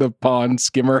serving the pond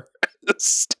skimmer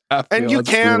stuff. And you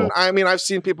can, brutal. I mean, I've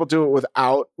seen people do it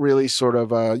without really sort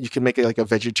of, you can make it like a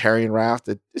vegetarian raft.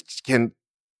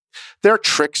 There are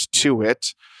tricks to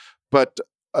it, but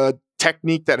a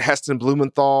technique that Heston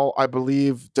Blumenthal, I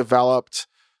believe, developed,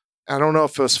 I don't know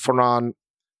if it was Ferran,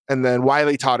 and then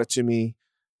Wiley taught it to me,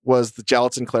 was the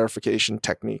gelatin clarification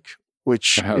technique,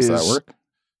 which how does that work?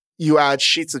 You add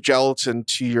sheets of gelatin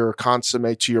to your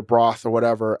consomme, to your broth or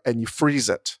whatever, and you freeze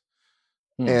it.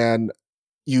 And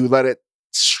you let it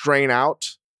strain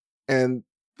out, and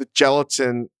the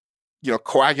gelatin,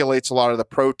 coagulates a lot of the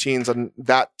proteins, and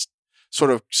that sort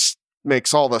of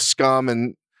makes all the scum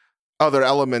and other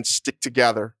elements stick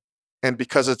together. And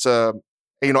because it's as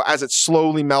it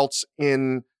slowly melts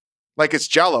in, like it's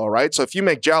Jell-O, right? So if you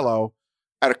make Jell-O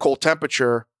at a cold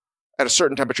temperature, at a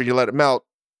certain temperature, you let it melt.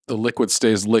 The liquid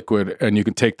stays liquid, and you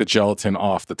can take the gelatin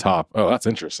off the top. Oh, that's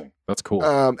interesting. That's cool.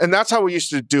 And that's how we used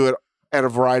to do it at a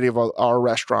variety of our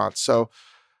restaurants. So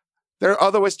there are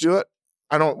other ways to do it.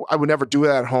 I would never do it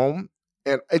at home,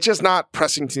 and it's just not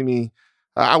pressing to me.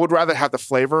 I would rather have the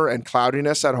flavor and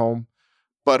cloudiness at home.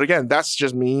 But again, that's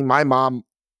just me. My mom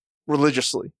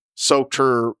religiously soaked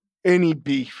any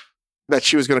beef that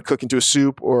she was going to cook into a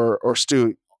soup or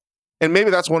stew. And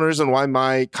maybe that's one reason why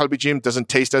my kalbijim doesn't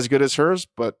taste as good as hers,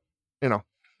 but you're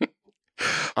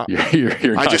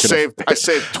I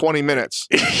saved 20 minutes.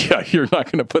 Yeah, you're not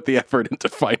going to put the effort into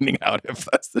finding out if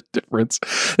that's the difference.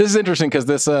 This is interesting because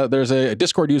there's a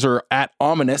Discord user at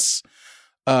Ominous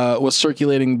was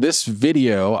circulating this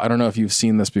video. I don't know if you've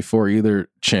seen this before either,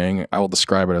 Chang. I will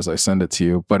describe it as I send it to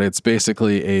you, but it's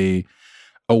basically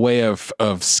a way of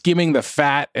skimming the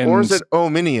fat. And or is it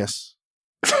Ominius?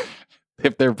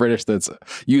 If they're British, that's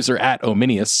user at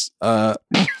Ominius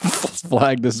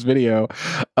flagged this video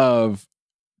of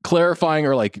clarifying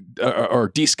or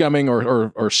descumming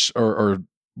or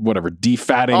whatever,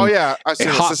 defatting. Oh yeah, I've seen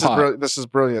this. This is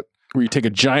brilliant. Where you take a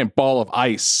giant ball of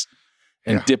ice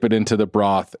and dip it into the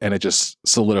broth, and it just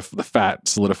the fat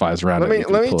solidifies around it.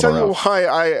 Let me tell you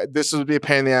why this would be a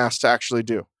pain in the ass to actually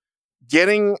do.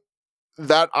 Getting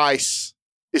that ice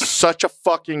is such a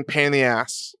fucking pain in the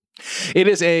ass. It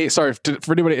is for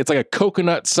anybody, it's like a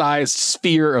coconut-sized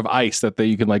sphere of ice that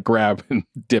you can like grab and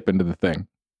dip into the thing.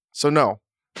 So no.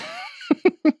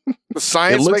 The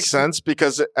science makes sense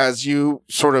because as you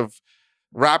sort of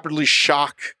rapidly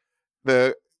shock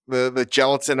the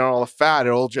gelatin and all the fat,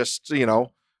 it'll just,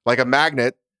 like a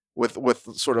magnet with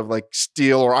sort of like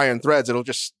steel or iron threads, it'll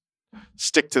just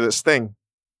stick to this thing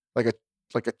like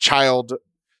a child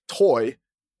toy.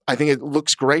 I think it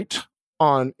looks great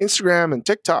on Instagram and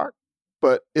TikTok,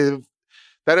 but if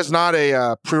that is not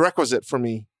a prerequisite for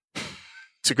me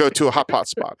to go to a hot pot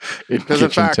spot. Because in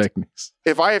fact,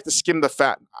 if I have to skim the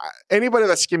fat, anybody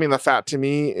that's skimming the fat to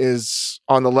me is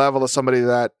on the level of somebody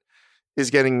that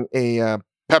is getting a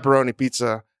pepperoni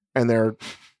pizza and they're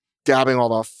dabbing all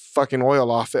the fucking oil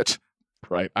off it.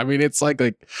 Right. I mean, it's like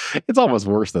it's almost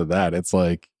worse than that. It's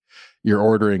like you're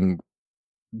ordering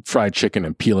fried chicken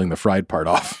and peeling the fried part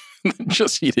off.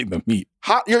 Just eating the meat.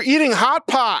 You're eating hot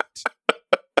pot.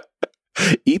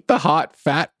 Eat the hot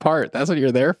fat part. That's what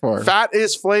you're there for. Fat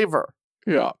is flavor.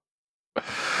 Yeah.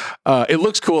 It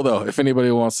looks cool though. If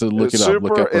anybody wants to look it up,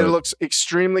 it looks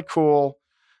extremely cool.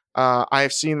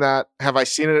 I've seen that. Have I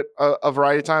seen it a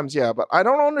variety of times? Yeah, but I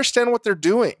don't understand what they're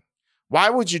doing. Why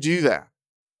would you do that?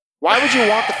 Why would you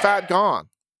want the fat gone?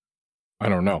 I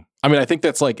don't know. I mean, I think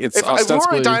that's like it's ostensibly.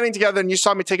 If we were dining together and you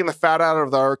saw me taking the fat out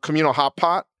of our communal hot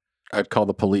pot, I'd call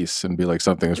the police and be like,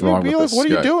 something is wrong with this. What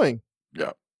are you doing?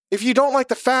 Yeah. If you don't like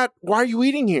the fat, why are you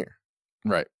eating here?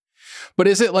 Right. But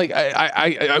is it like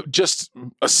I'm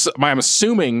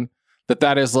assuming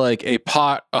that is like a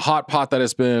hot pot that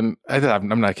has been.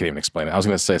 I'm not can't even explain it. I was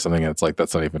going to say something, and it's like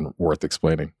that's not even worth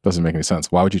explaining. Doesn't make any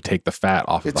sense. Why would you take the fat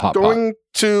off of the hot pot? It's going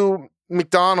to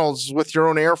McDonald's with your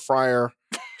own air fryer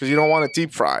because you don't want it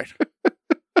deep fried.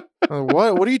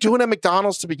 What are you doing at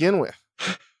McDonald's to begin with?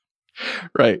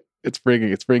 Right. It's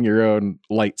bringing your own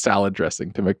light salad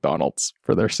dressing to McDonald's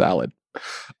for their salad.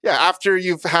 Yeah, after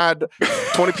you've had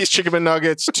 20-piece chicken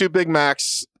McNuggets, 2 Big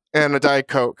Macs, and a Diet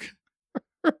Coke.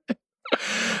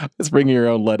 It's bringing your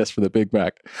own lettuce for the Big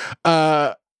Mac.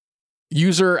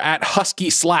 User at Husky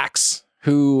Slacks,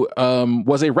 who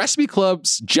was a Recipe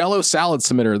Club's Jell-O salad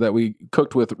submitter that we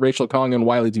cooked with Rachel Kong and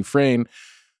Wiley Dufresne,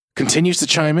 continues to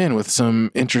chime in with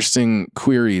some interesting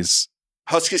queries.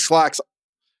 Husky Slacks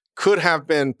could have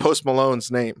been Post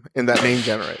Malone's name in that name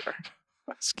generator.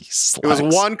 Husky Slacks. It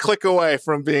was one click away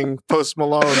from being Post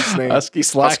Malone's name. Husky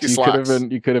Slacks. You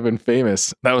could have been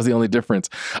famous. That was the only difference.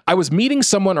 I was meeting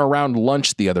someone around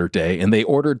lunch the other day, and they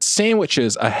ordered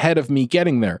sandwiches ahead of me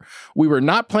getting there. We were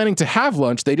not planning to have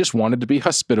lunch. They just wanted to be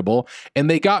hospitable, and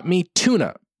they got me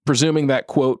tuna, presuming that,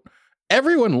 quote,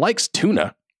 everyone likes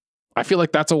tuna. I feel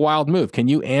like that's a wild move. Can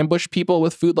you ambush people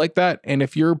with food like that? And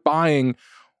if you're buying,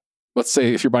 let's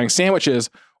say if you're buying sandwiches,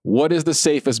 what is the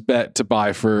safest bet to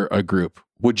buy for a group?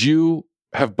 Would you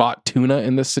have bought tuna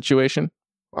in this situation?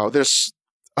 Well, there's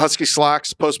Husky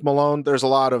Slacks, Post Malone. There's a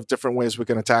lot of different ways we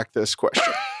can attack this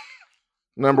question.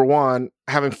 Number one,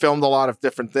 having filmed a lot of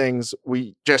different things,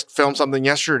 we just filmed something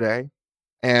yesterday,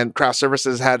 and Craft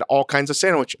Services had all kinds of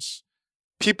sandwiches.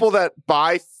 People that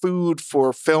buy food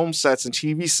for film sets and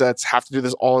TV sets have to do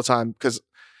this all the time because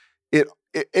it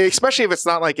especially if it's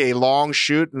not like a long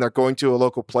shoot and they're going to a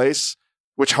local place,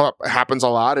 which happens a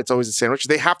lot. It's always a sandwich.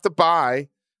 They have to buy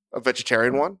a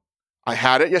vegetarian one. I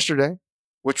had it yesterday,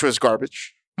 which was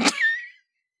garbage.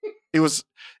 It was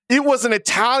an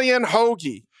Italian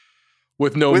hoagie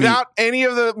without any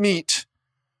of the meat,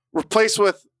 replaced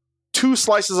with 2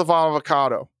 slices of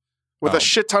avocado with a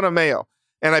shit ton of mayo.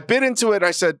 And I bit into it. And I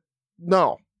said,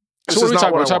 "No." So what are we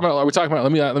talking about? Are we talking about?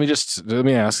 Let me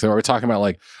ask. So are we talking about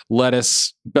like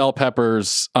lettuce, bell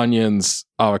peppers, onions,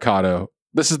 avocado?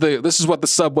 This is what the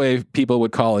Subway people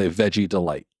would call a veggie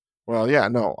delight. Well, yeah,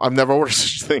 no, I've never ordered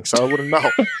such a thing, so I wouldn't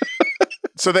know.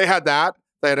 So they had that.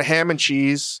 They had a ham and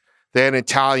cheese. They had an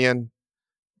Italian,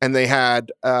 and they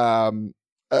had a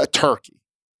turkey.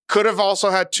 Could have also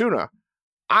had tuna.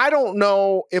 I don't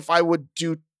know if I would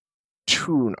do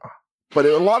tuna. But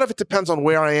a lot of it depends on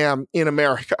where I am in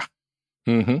America.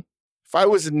 Mm-hmm. If I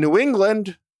was in New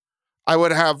England, I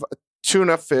would have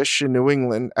tuna fish in New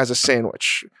England as a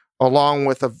sandwich, along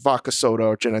with a vodka soda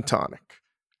or gin and tonic.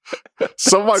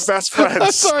 Some of my best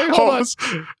friends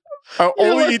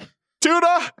only eat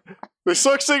tuna, they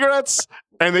smoke cigarettes,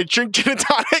 and they drink gin and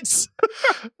tonics.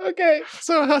 Okay,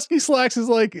 so Husky Slacks is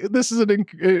like, this is a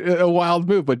wild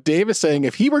move, but Dave is saying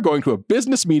if he were going to a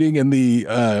business meeting in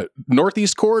the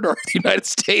Northeast Corridor of the United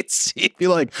States, he'd be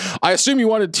like, I assume you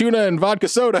wanted tuna and vodka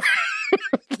soda.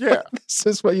 Yeah. This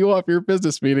is what you want for your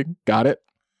business meeting. Got it.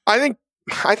 I think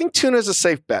tuna is a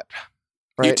safe bet.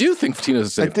 Right? You do think tuna is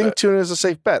a safe bet? I think tuna is a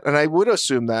safe bet. And I would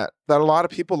assume that a lot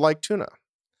of people like tuna.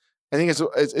 I think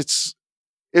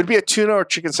it'd be a tuna or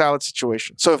chicken salad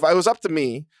situation. So if it was up to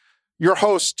me, your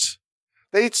host,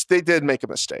 they did make a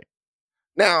mistake.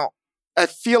 Now, I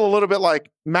feel a little bit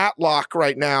like Matlock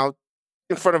right now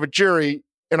in front of a jury,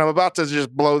 and I'm about to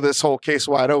just blow this whole case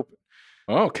wide open.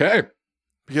 Okay.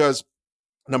 Because,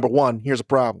 number one, here's a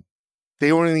problem.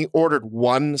 They only ordered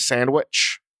one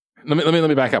sandwich. Let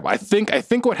me back up. I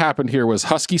think what happened here was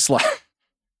Husky Slacks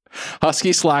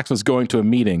was going to a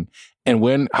meeting. And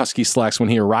when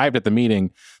he arrived at the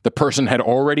meeting, the person had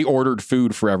already ordered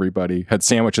food for everybody, had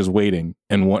sandwiches waiting,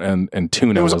 and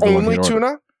tuna was the one he ordered. Only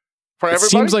tuna for everybody? It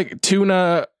seems like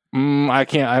tuna,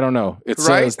 I don't know. It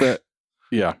says that,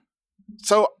 yeah.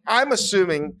 So I'm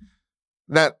assuming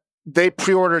that they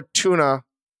pre-ordered tuna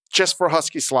just for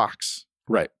Husky Slacks.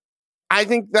 Right. I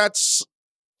think that's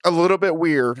a little bit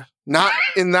weird. Not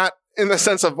in the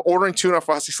sense of ordering tuna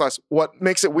for Husky Slacks. What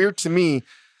makes it weird to me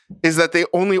is that they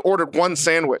only ordered one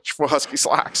sandwich for Husky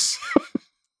Slacks.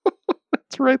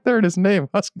 It's right there in his name,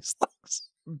 Husky Slacks.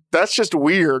 That's just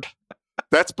weird.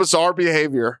 That's bizarre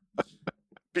behavior.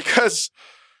 Because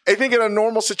I think in a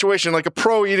normal situation, like a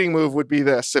pro eating move would be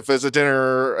this. If there's a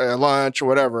dinner, a lunch, or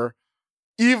whatever.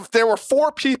 If there were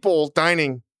 4 people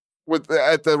dining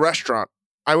at the restaurant,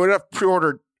 I would have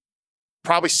pre-ordered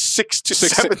probably 6 to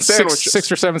 7 sandwiches.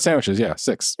 6 or 7 sandwiches, yeah,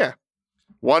 6. Yeah.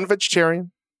 1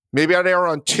 vegetarian. Maybe I'd err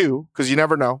on 2, because you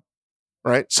never know.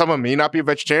 right? Someone may not be a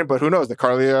vegetarian, but who knows? The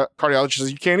cardiologist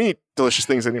says you can't eat delicious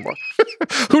things anymore.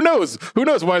 Who knows? Who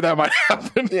knows why that might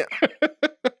happen? Yeah.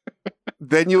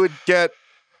 Then you would get,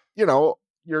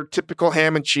 your typical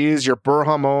ham and cheese, your beurre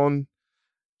hamon.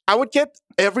 I would get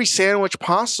every sandwich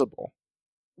possible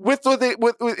with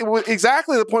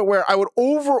exactly the point where I would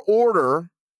over order.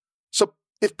 So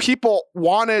if people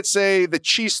wanted, say, the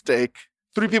cheesesteak,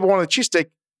 3 people wanted the cheesesteak,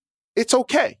 it's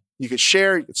okay. You could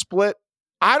share, you could split.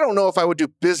 I don't know if I would do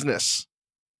business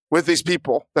with these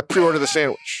people that pre-order the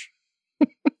sandwich.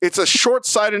 It's a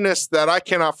short-sightedness that I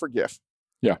cannot forgive.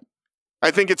 Yeah. I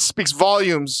think it speaks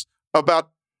volumes about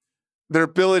their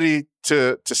ability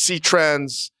to see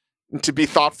trends and to be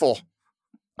thoughtful.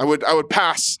 I would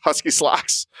pass Husky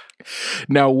Slacks.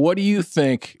 Now, what do you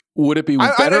think? Would it be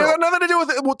better? It has nothing to do with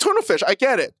it. Well, tuna fish, I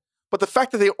get it. But the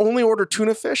fact that they only order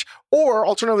tuna fish, or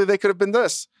alternatively, they could have been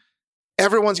this.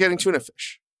 Everyone's getting tuna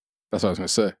fish. That's what I was going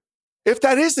to say. If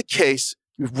that is the case,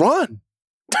 you run.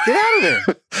 Get out of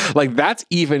there. Like, that's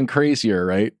even crazier,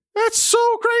 right? That's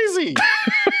so crazy.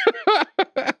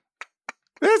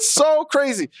 That's so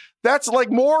crazy. That's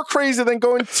like more crazy than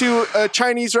going to a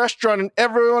Chinese restaurant and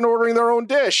everyone ordering their own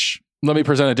dish. Let me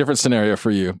present a different scenario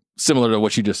for you, similar to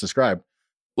what you just described.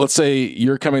 Let's say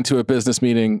you're coming to a business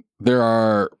meeting. There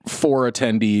are 4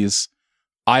 attendees.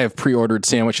 I have pre-ordered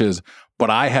sandwiches, but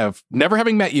I have, never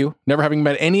having met you, never having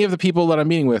met any of the people that I'm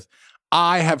meeting with,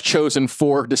 I have chosen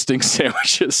 4 distinct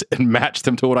sandwiches and matched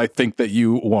them to what I think that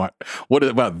you want. What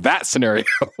about that scenario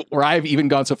where I've even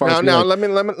gone so far as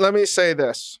let me say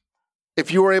this. If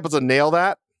you were able to nail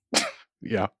that,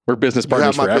 yeah, we're business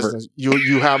partners forever. Business.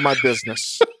 You have my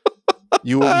business.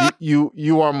 You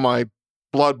are my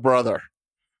blood brother.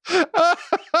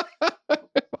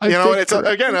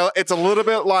 It's a little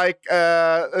bit like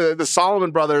the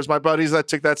Solomon brothers, my buddies that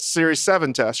took that Series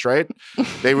 7 test, right?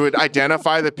 They would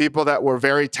identify the people that were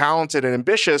very talented and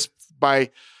ambitious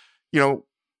by,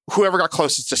 whoever got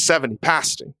closest to 70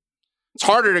 passing. It's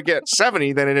harder to get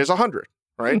 70 than it is 100,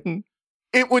 right?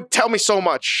 It would tell me so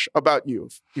much about you.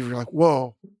 If you're like,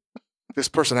 whoa, this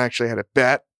person actually had a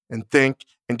bet and think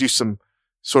and do some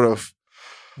sort of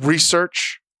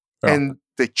research and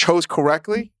they chose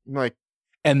correctly. I'm like,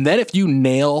 and then if you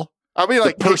nail I'll be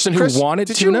like, the person Chris, who wanted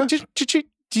tuna, do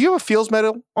you have a Fields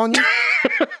medal on you?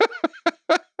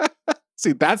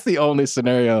 See, that's the only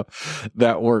scenario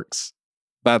that works.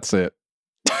 That's it.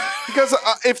 Because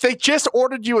if they just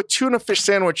ordered you a tuna fish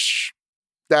sandwich,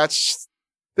 there's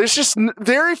just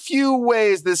very few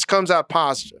ways this comes out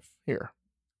positive here.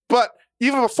 But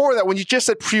even before that, when you just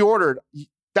said pre-ordered,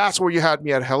 that's where you had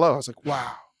me at hello. I was like,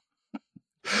 wow.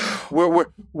 We're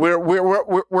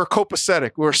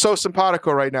copacetic. We're so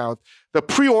simpatico right now. The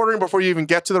pre-ordering before you even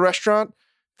get to the restaurant,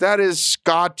 that is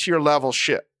God tier level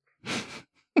shit.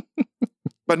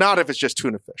 But not if it's just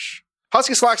tuna fish.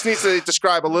 Husky Slacks needs to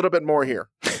describe a little bit more here.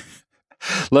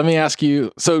 Let me ask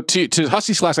you. So to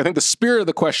Husky Slacks, I think the spirit of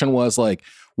the question was like,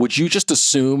 would you just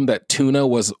assume that tuna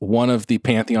was one of the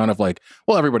pantheon of like,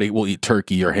 well, everybody will eat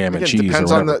turkey or ham and cheese?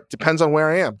 Depends on where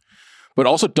I am. But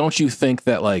also, don't you think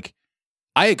that like,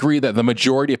 I agree that the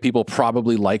majority of people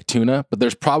probably like tuna, but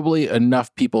there's probably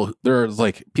enough people, there's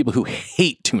like people who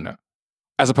hate tuna,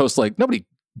 as opposed to like, nobody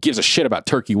gives a shit about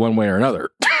turkey one way or another.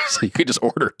 So you could just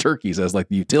order turkeys as like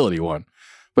the utility one.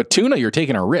 But tuna, you're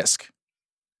taking a risk.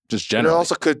 Just generally. It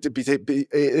also could be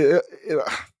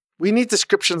we need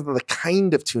descriptions of the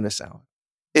kind of tuna salad.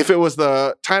 If it was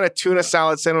the kind of tuna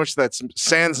salad sandwich that's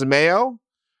sans mayo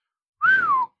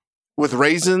with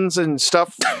raisins and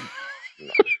stuff.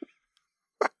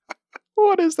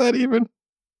 What is that even?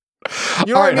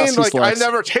 You know what I mean? Like, I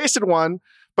never tasted one,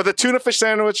 but the tuna fish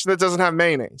sandwich that doesn't have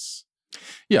mayonnaise.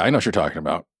 Yeah, I know what you're talking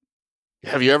about.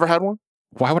 Have you ever had one?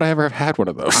 Why would I ever have had one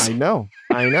of those? I know.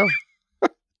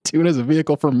 Tuna is a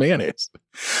vehicle for mayonnaise.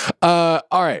 All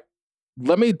right.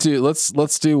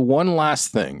 Let's do one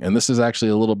last thing. And this is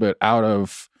actually a little bit out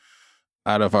of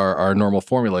our normal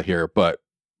formula here, but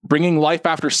bringing life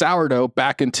after sourdough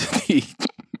back into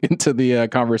the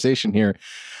conversation here.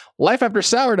 Life After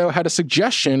Sourdough had a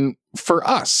suggestion for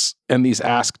us in these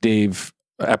Ask Dave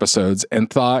episodes and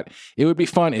thought it would be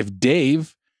fun if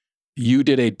Dave, you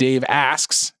did a Dave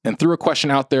Asks and threw a question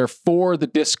out there for the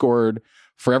Discord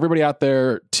for everybody out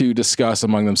there to discuss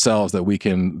among themselves that we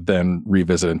can then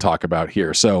revisit and talk about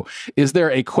here. So is there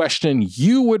a question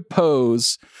you would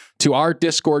pose to our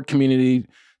Discord community,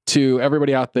 to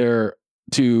everybody out there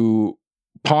to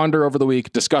ponder over the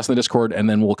week, discuss in the Discord, and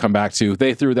then we'll come back to,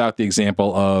 they threw out the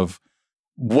example of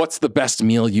what's the best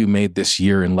meal you made this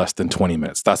year in less than 20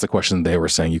 minutes? That's the question they were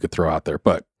saying you could throw out there.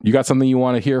 But you got something you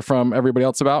want to hear from everybody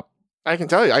else about? I can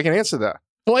tell you. I can answer that.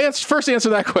 Well, first answer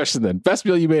that question then. Best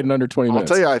meal you made in under 20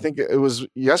 minutes. I'll tell you, I think it was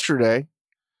yesterday.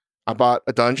 I bought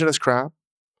a Dungeness crab,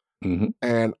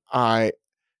 and I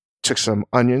took some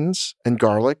onions and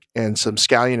garlic and some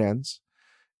scallion ends,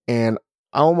 and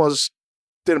I almost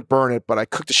didn't burn it, but I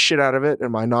cooked the shit out of it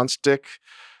in my nonstick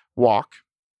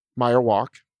Meyer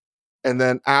wok. And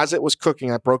then as it was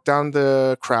cooking, I broke down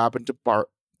the crab into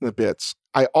the bits.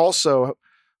 I also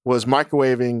was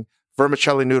microwaving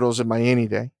vermicelli noodles in my any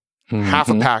day, half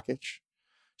a package,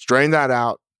 strained that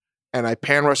out, and I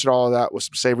pan roasted all of that with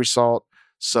some savory salt,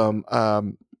 some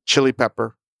chili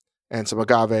pepper, and some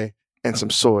agave, and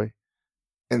some soy.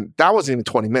 And that wasn't even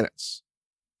 20 minutes.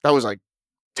 That was like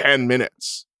 10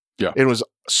 minutes. Yeah. It was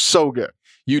so good.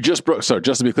 You just broke. So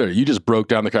just to be clear, you just broke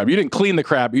down the crab. You didn't clean the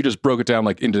crab. You just broke it down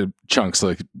like into chunks,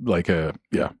 like a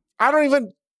I don't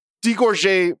even degorge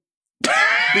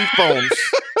beef bones.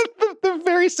 the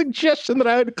very suggestion that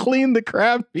I would clean the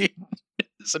crab meat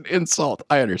is an insult.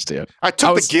 I understand. I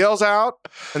took the gills out,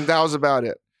 and that was about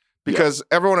it. Because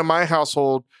everyone in my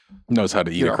household knows how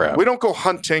to eat a crab. We don't go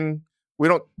hunting. We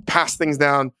don't pass things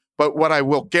down. But what I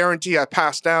will guarantee I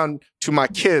pass down to my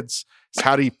kids is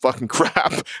how to eat fucking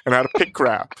crab and how to pick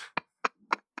crab.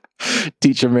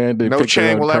 Teach a man to pick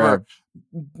Chang will crab. ever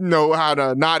know how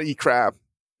to not eat crab.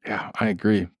 Yeah, I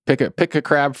agree. Pick a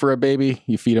crab for a baby.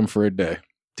 You feed him for a day.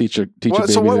 Teach a baby.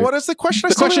 So what is the question?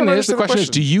 The question is,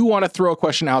 do you want to throw a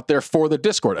question out there for the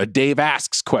Discord? A Dave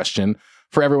Asks question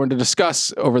for everyone to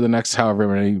discuss over the next over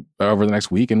the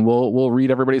next week, and we'll read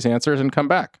everybody's answers and come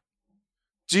back.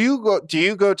 Do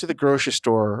you go to the grocery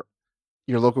store,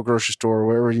 your local grocery store,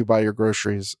 wherever you buy your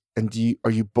groceries, and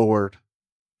are you bored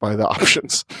by the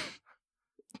options?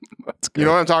 That's good. You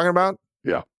know what I'm talking about?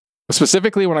 Yeah.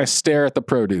 Specifically when I stare at the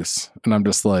produce and I'm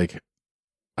just like,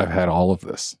 I've had all of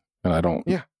this and I don't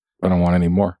want any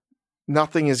more.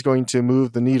 Nothing is going to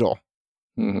move the needle.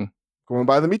 Going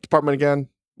by the meat department again.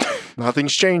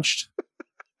 Nothing's changed.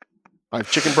 I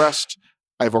have chicken breast.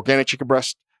 I have organic chicken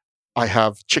breast. I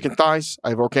have chicken thighs. I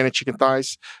have organic chicken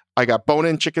thighs. I got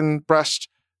bone-in chicken breast,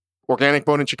 organic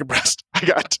bone-in chicken breast. I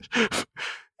got...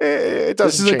 It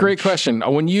doesn't. This is a great question.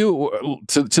 When you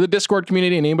to the Discord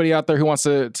community and anybody out there who wants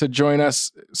to join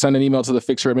us, send an email to the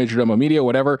Fixer at Majordomo Media,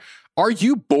 whatever. Are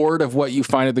you bored of what you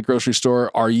find at the grocery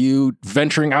store? Are you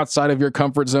venturing outside of your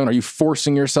comfort zone? Are you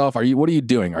forcing yourself? What are you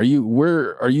doing? Are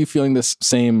you feeling this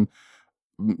same,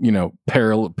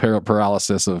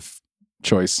 paralysis of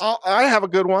choice? I have a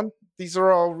good one. These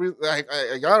are all.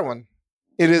 I got one.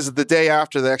 It is the day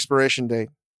after the expiration date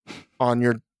on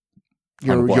your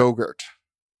yogurt.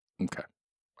 Okay.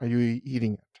 Are you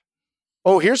eating it?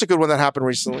 Oh, here's a good one that happened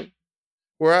recently.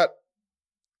 We're at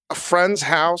a friend's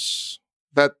house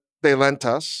that they lent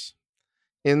us.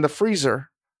 In the freezer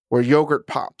were yogurt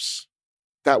pops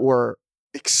that were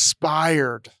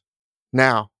expired.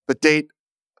 Now, the date,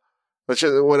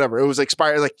 whatever, it was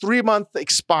expired, like 3-month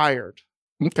expired.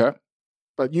 Okay.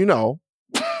 But I know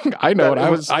what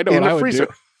I would do. I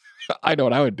know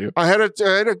what I would do. I had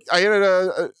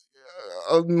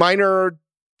a minor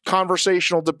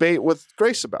conversational debate with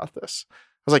Grace about this. I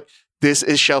was like, this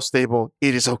is shelf stable.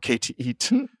 It is okay to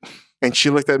eat. And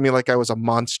she looked at me like I was a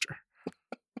monster.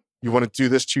 You want to do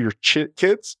this to your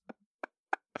kids?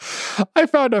 I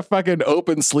found a fucking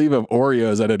open sleeve of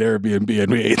Oreos at an Airbnb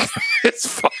and we ate them. It's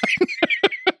fine.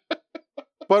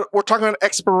 But we're talking about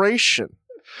expiration.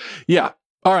 Yeah.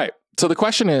 All right. So the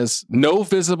question is, no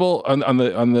visible on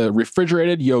the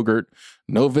refrigerated yogurt,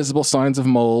 no visible signs of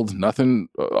mold, nothing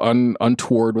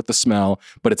untoward with the smell,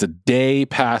 but it's a day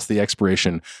past the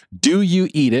expiration. Do you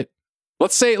eat it?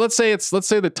 Let's say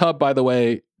the tub, by the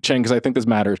way, Cheng, because I think this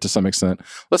matters to some extent.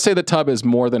 Let's say the tub is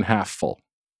more than half full,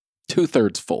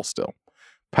 2/3 full still,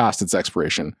 past its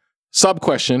expiration. Sub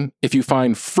question: if you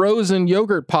find frozen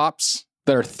yogurt pops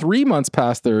that are 3 months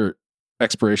past their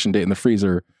expiration date in the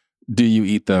freezer, do you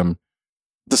eat them?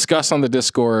 Discuss on the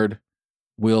Discord.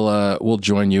 We'll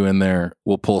join you in there.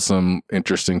 We'll pull some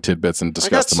interesting tidbits and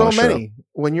discuss them on the show. I got so many.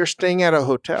 When you're staying at a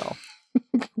hotel,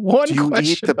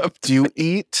 do you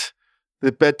eat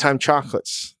the bedtime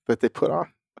chocolates that they put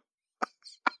on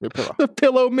your pillow? The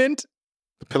pillow mint.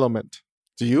 The pillow mint.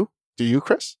 Do you,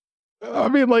 Chris? I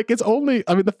mean,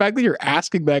 the fact that you're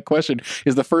asking that question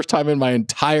is the first time in my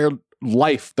entire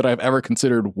life that I've ever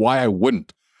considered why I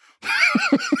wouldn't.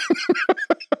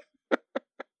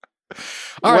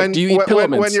 All right, do you eat pillow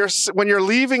mints? When you're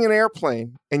leaving an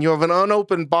airplane and you have an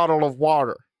unopened bottle of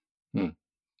water,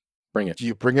 bring it. Do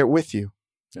you bring it with you?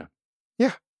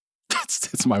 Yeah.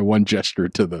 It's my one gesture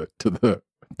to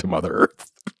Mother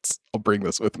Earth. I'll bring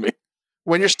this with me.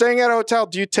 When you're staying at a hotel,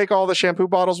 do you take all the shampoo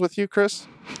bottles with you, Chris?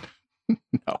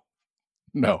 No.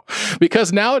 No,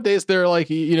 because nowadays they're like,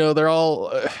 they're all,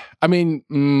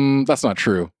 that's not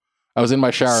true. I was in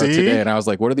my shower today and I was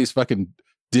like, what are these fucking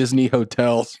Disney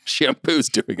hotel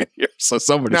shampoos doing in here? So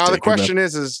somebody's now the taking question them.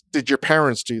 is did your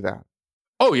parents do that?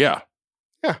 Oh yeah.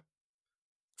 Yeah.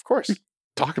 Of course.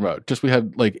 Talking about just, we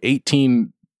had like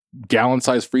 18 gallon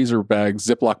size freezer bags,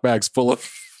 Ziploc bags full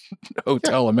of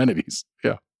hotel amenities.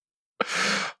 Yeah.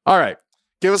 All right.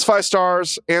 Give us 5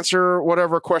 stars. Answer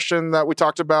whatever question that we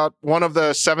talked about. One of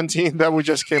the 17 that we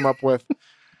just came up with.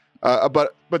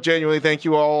 But genuinely, thank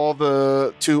you all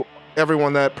to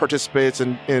everyone that participates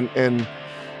and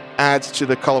adds to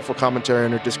the colorful commentary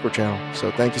on our Discord channel.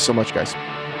 So thank you so much, guys.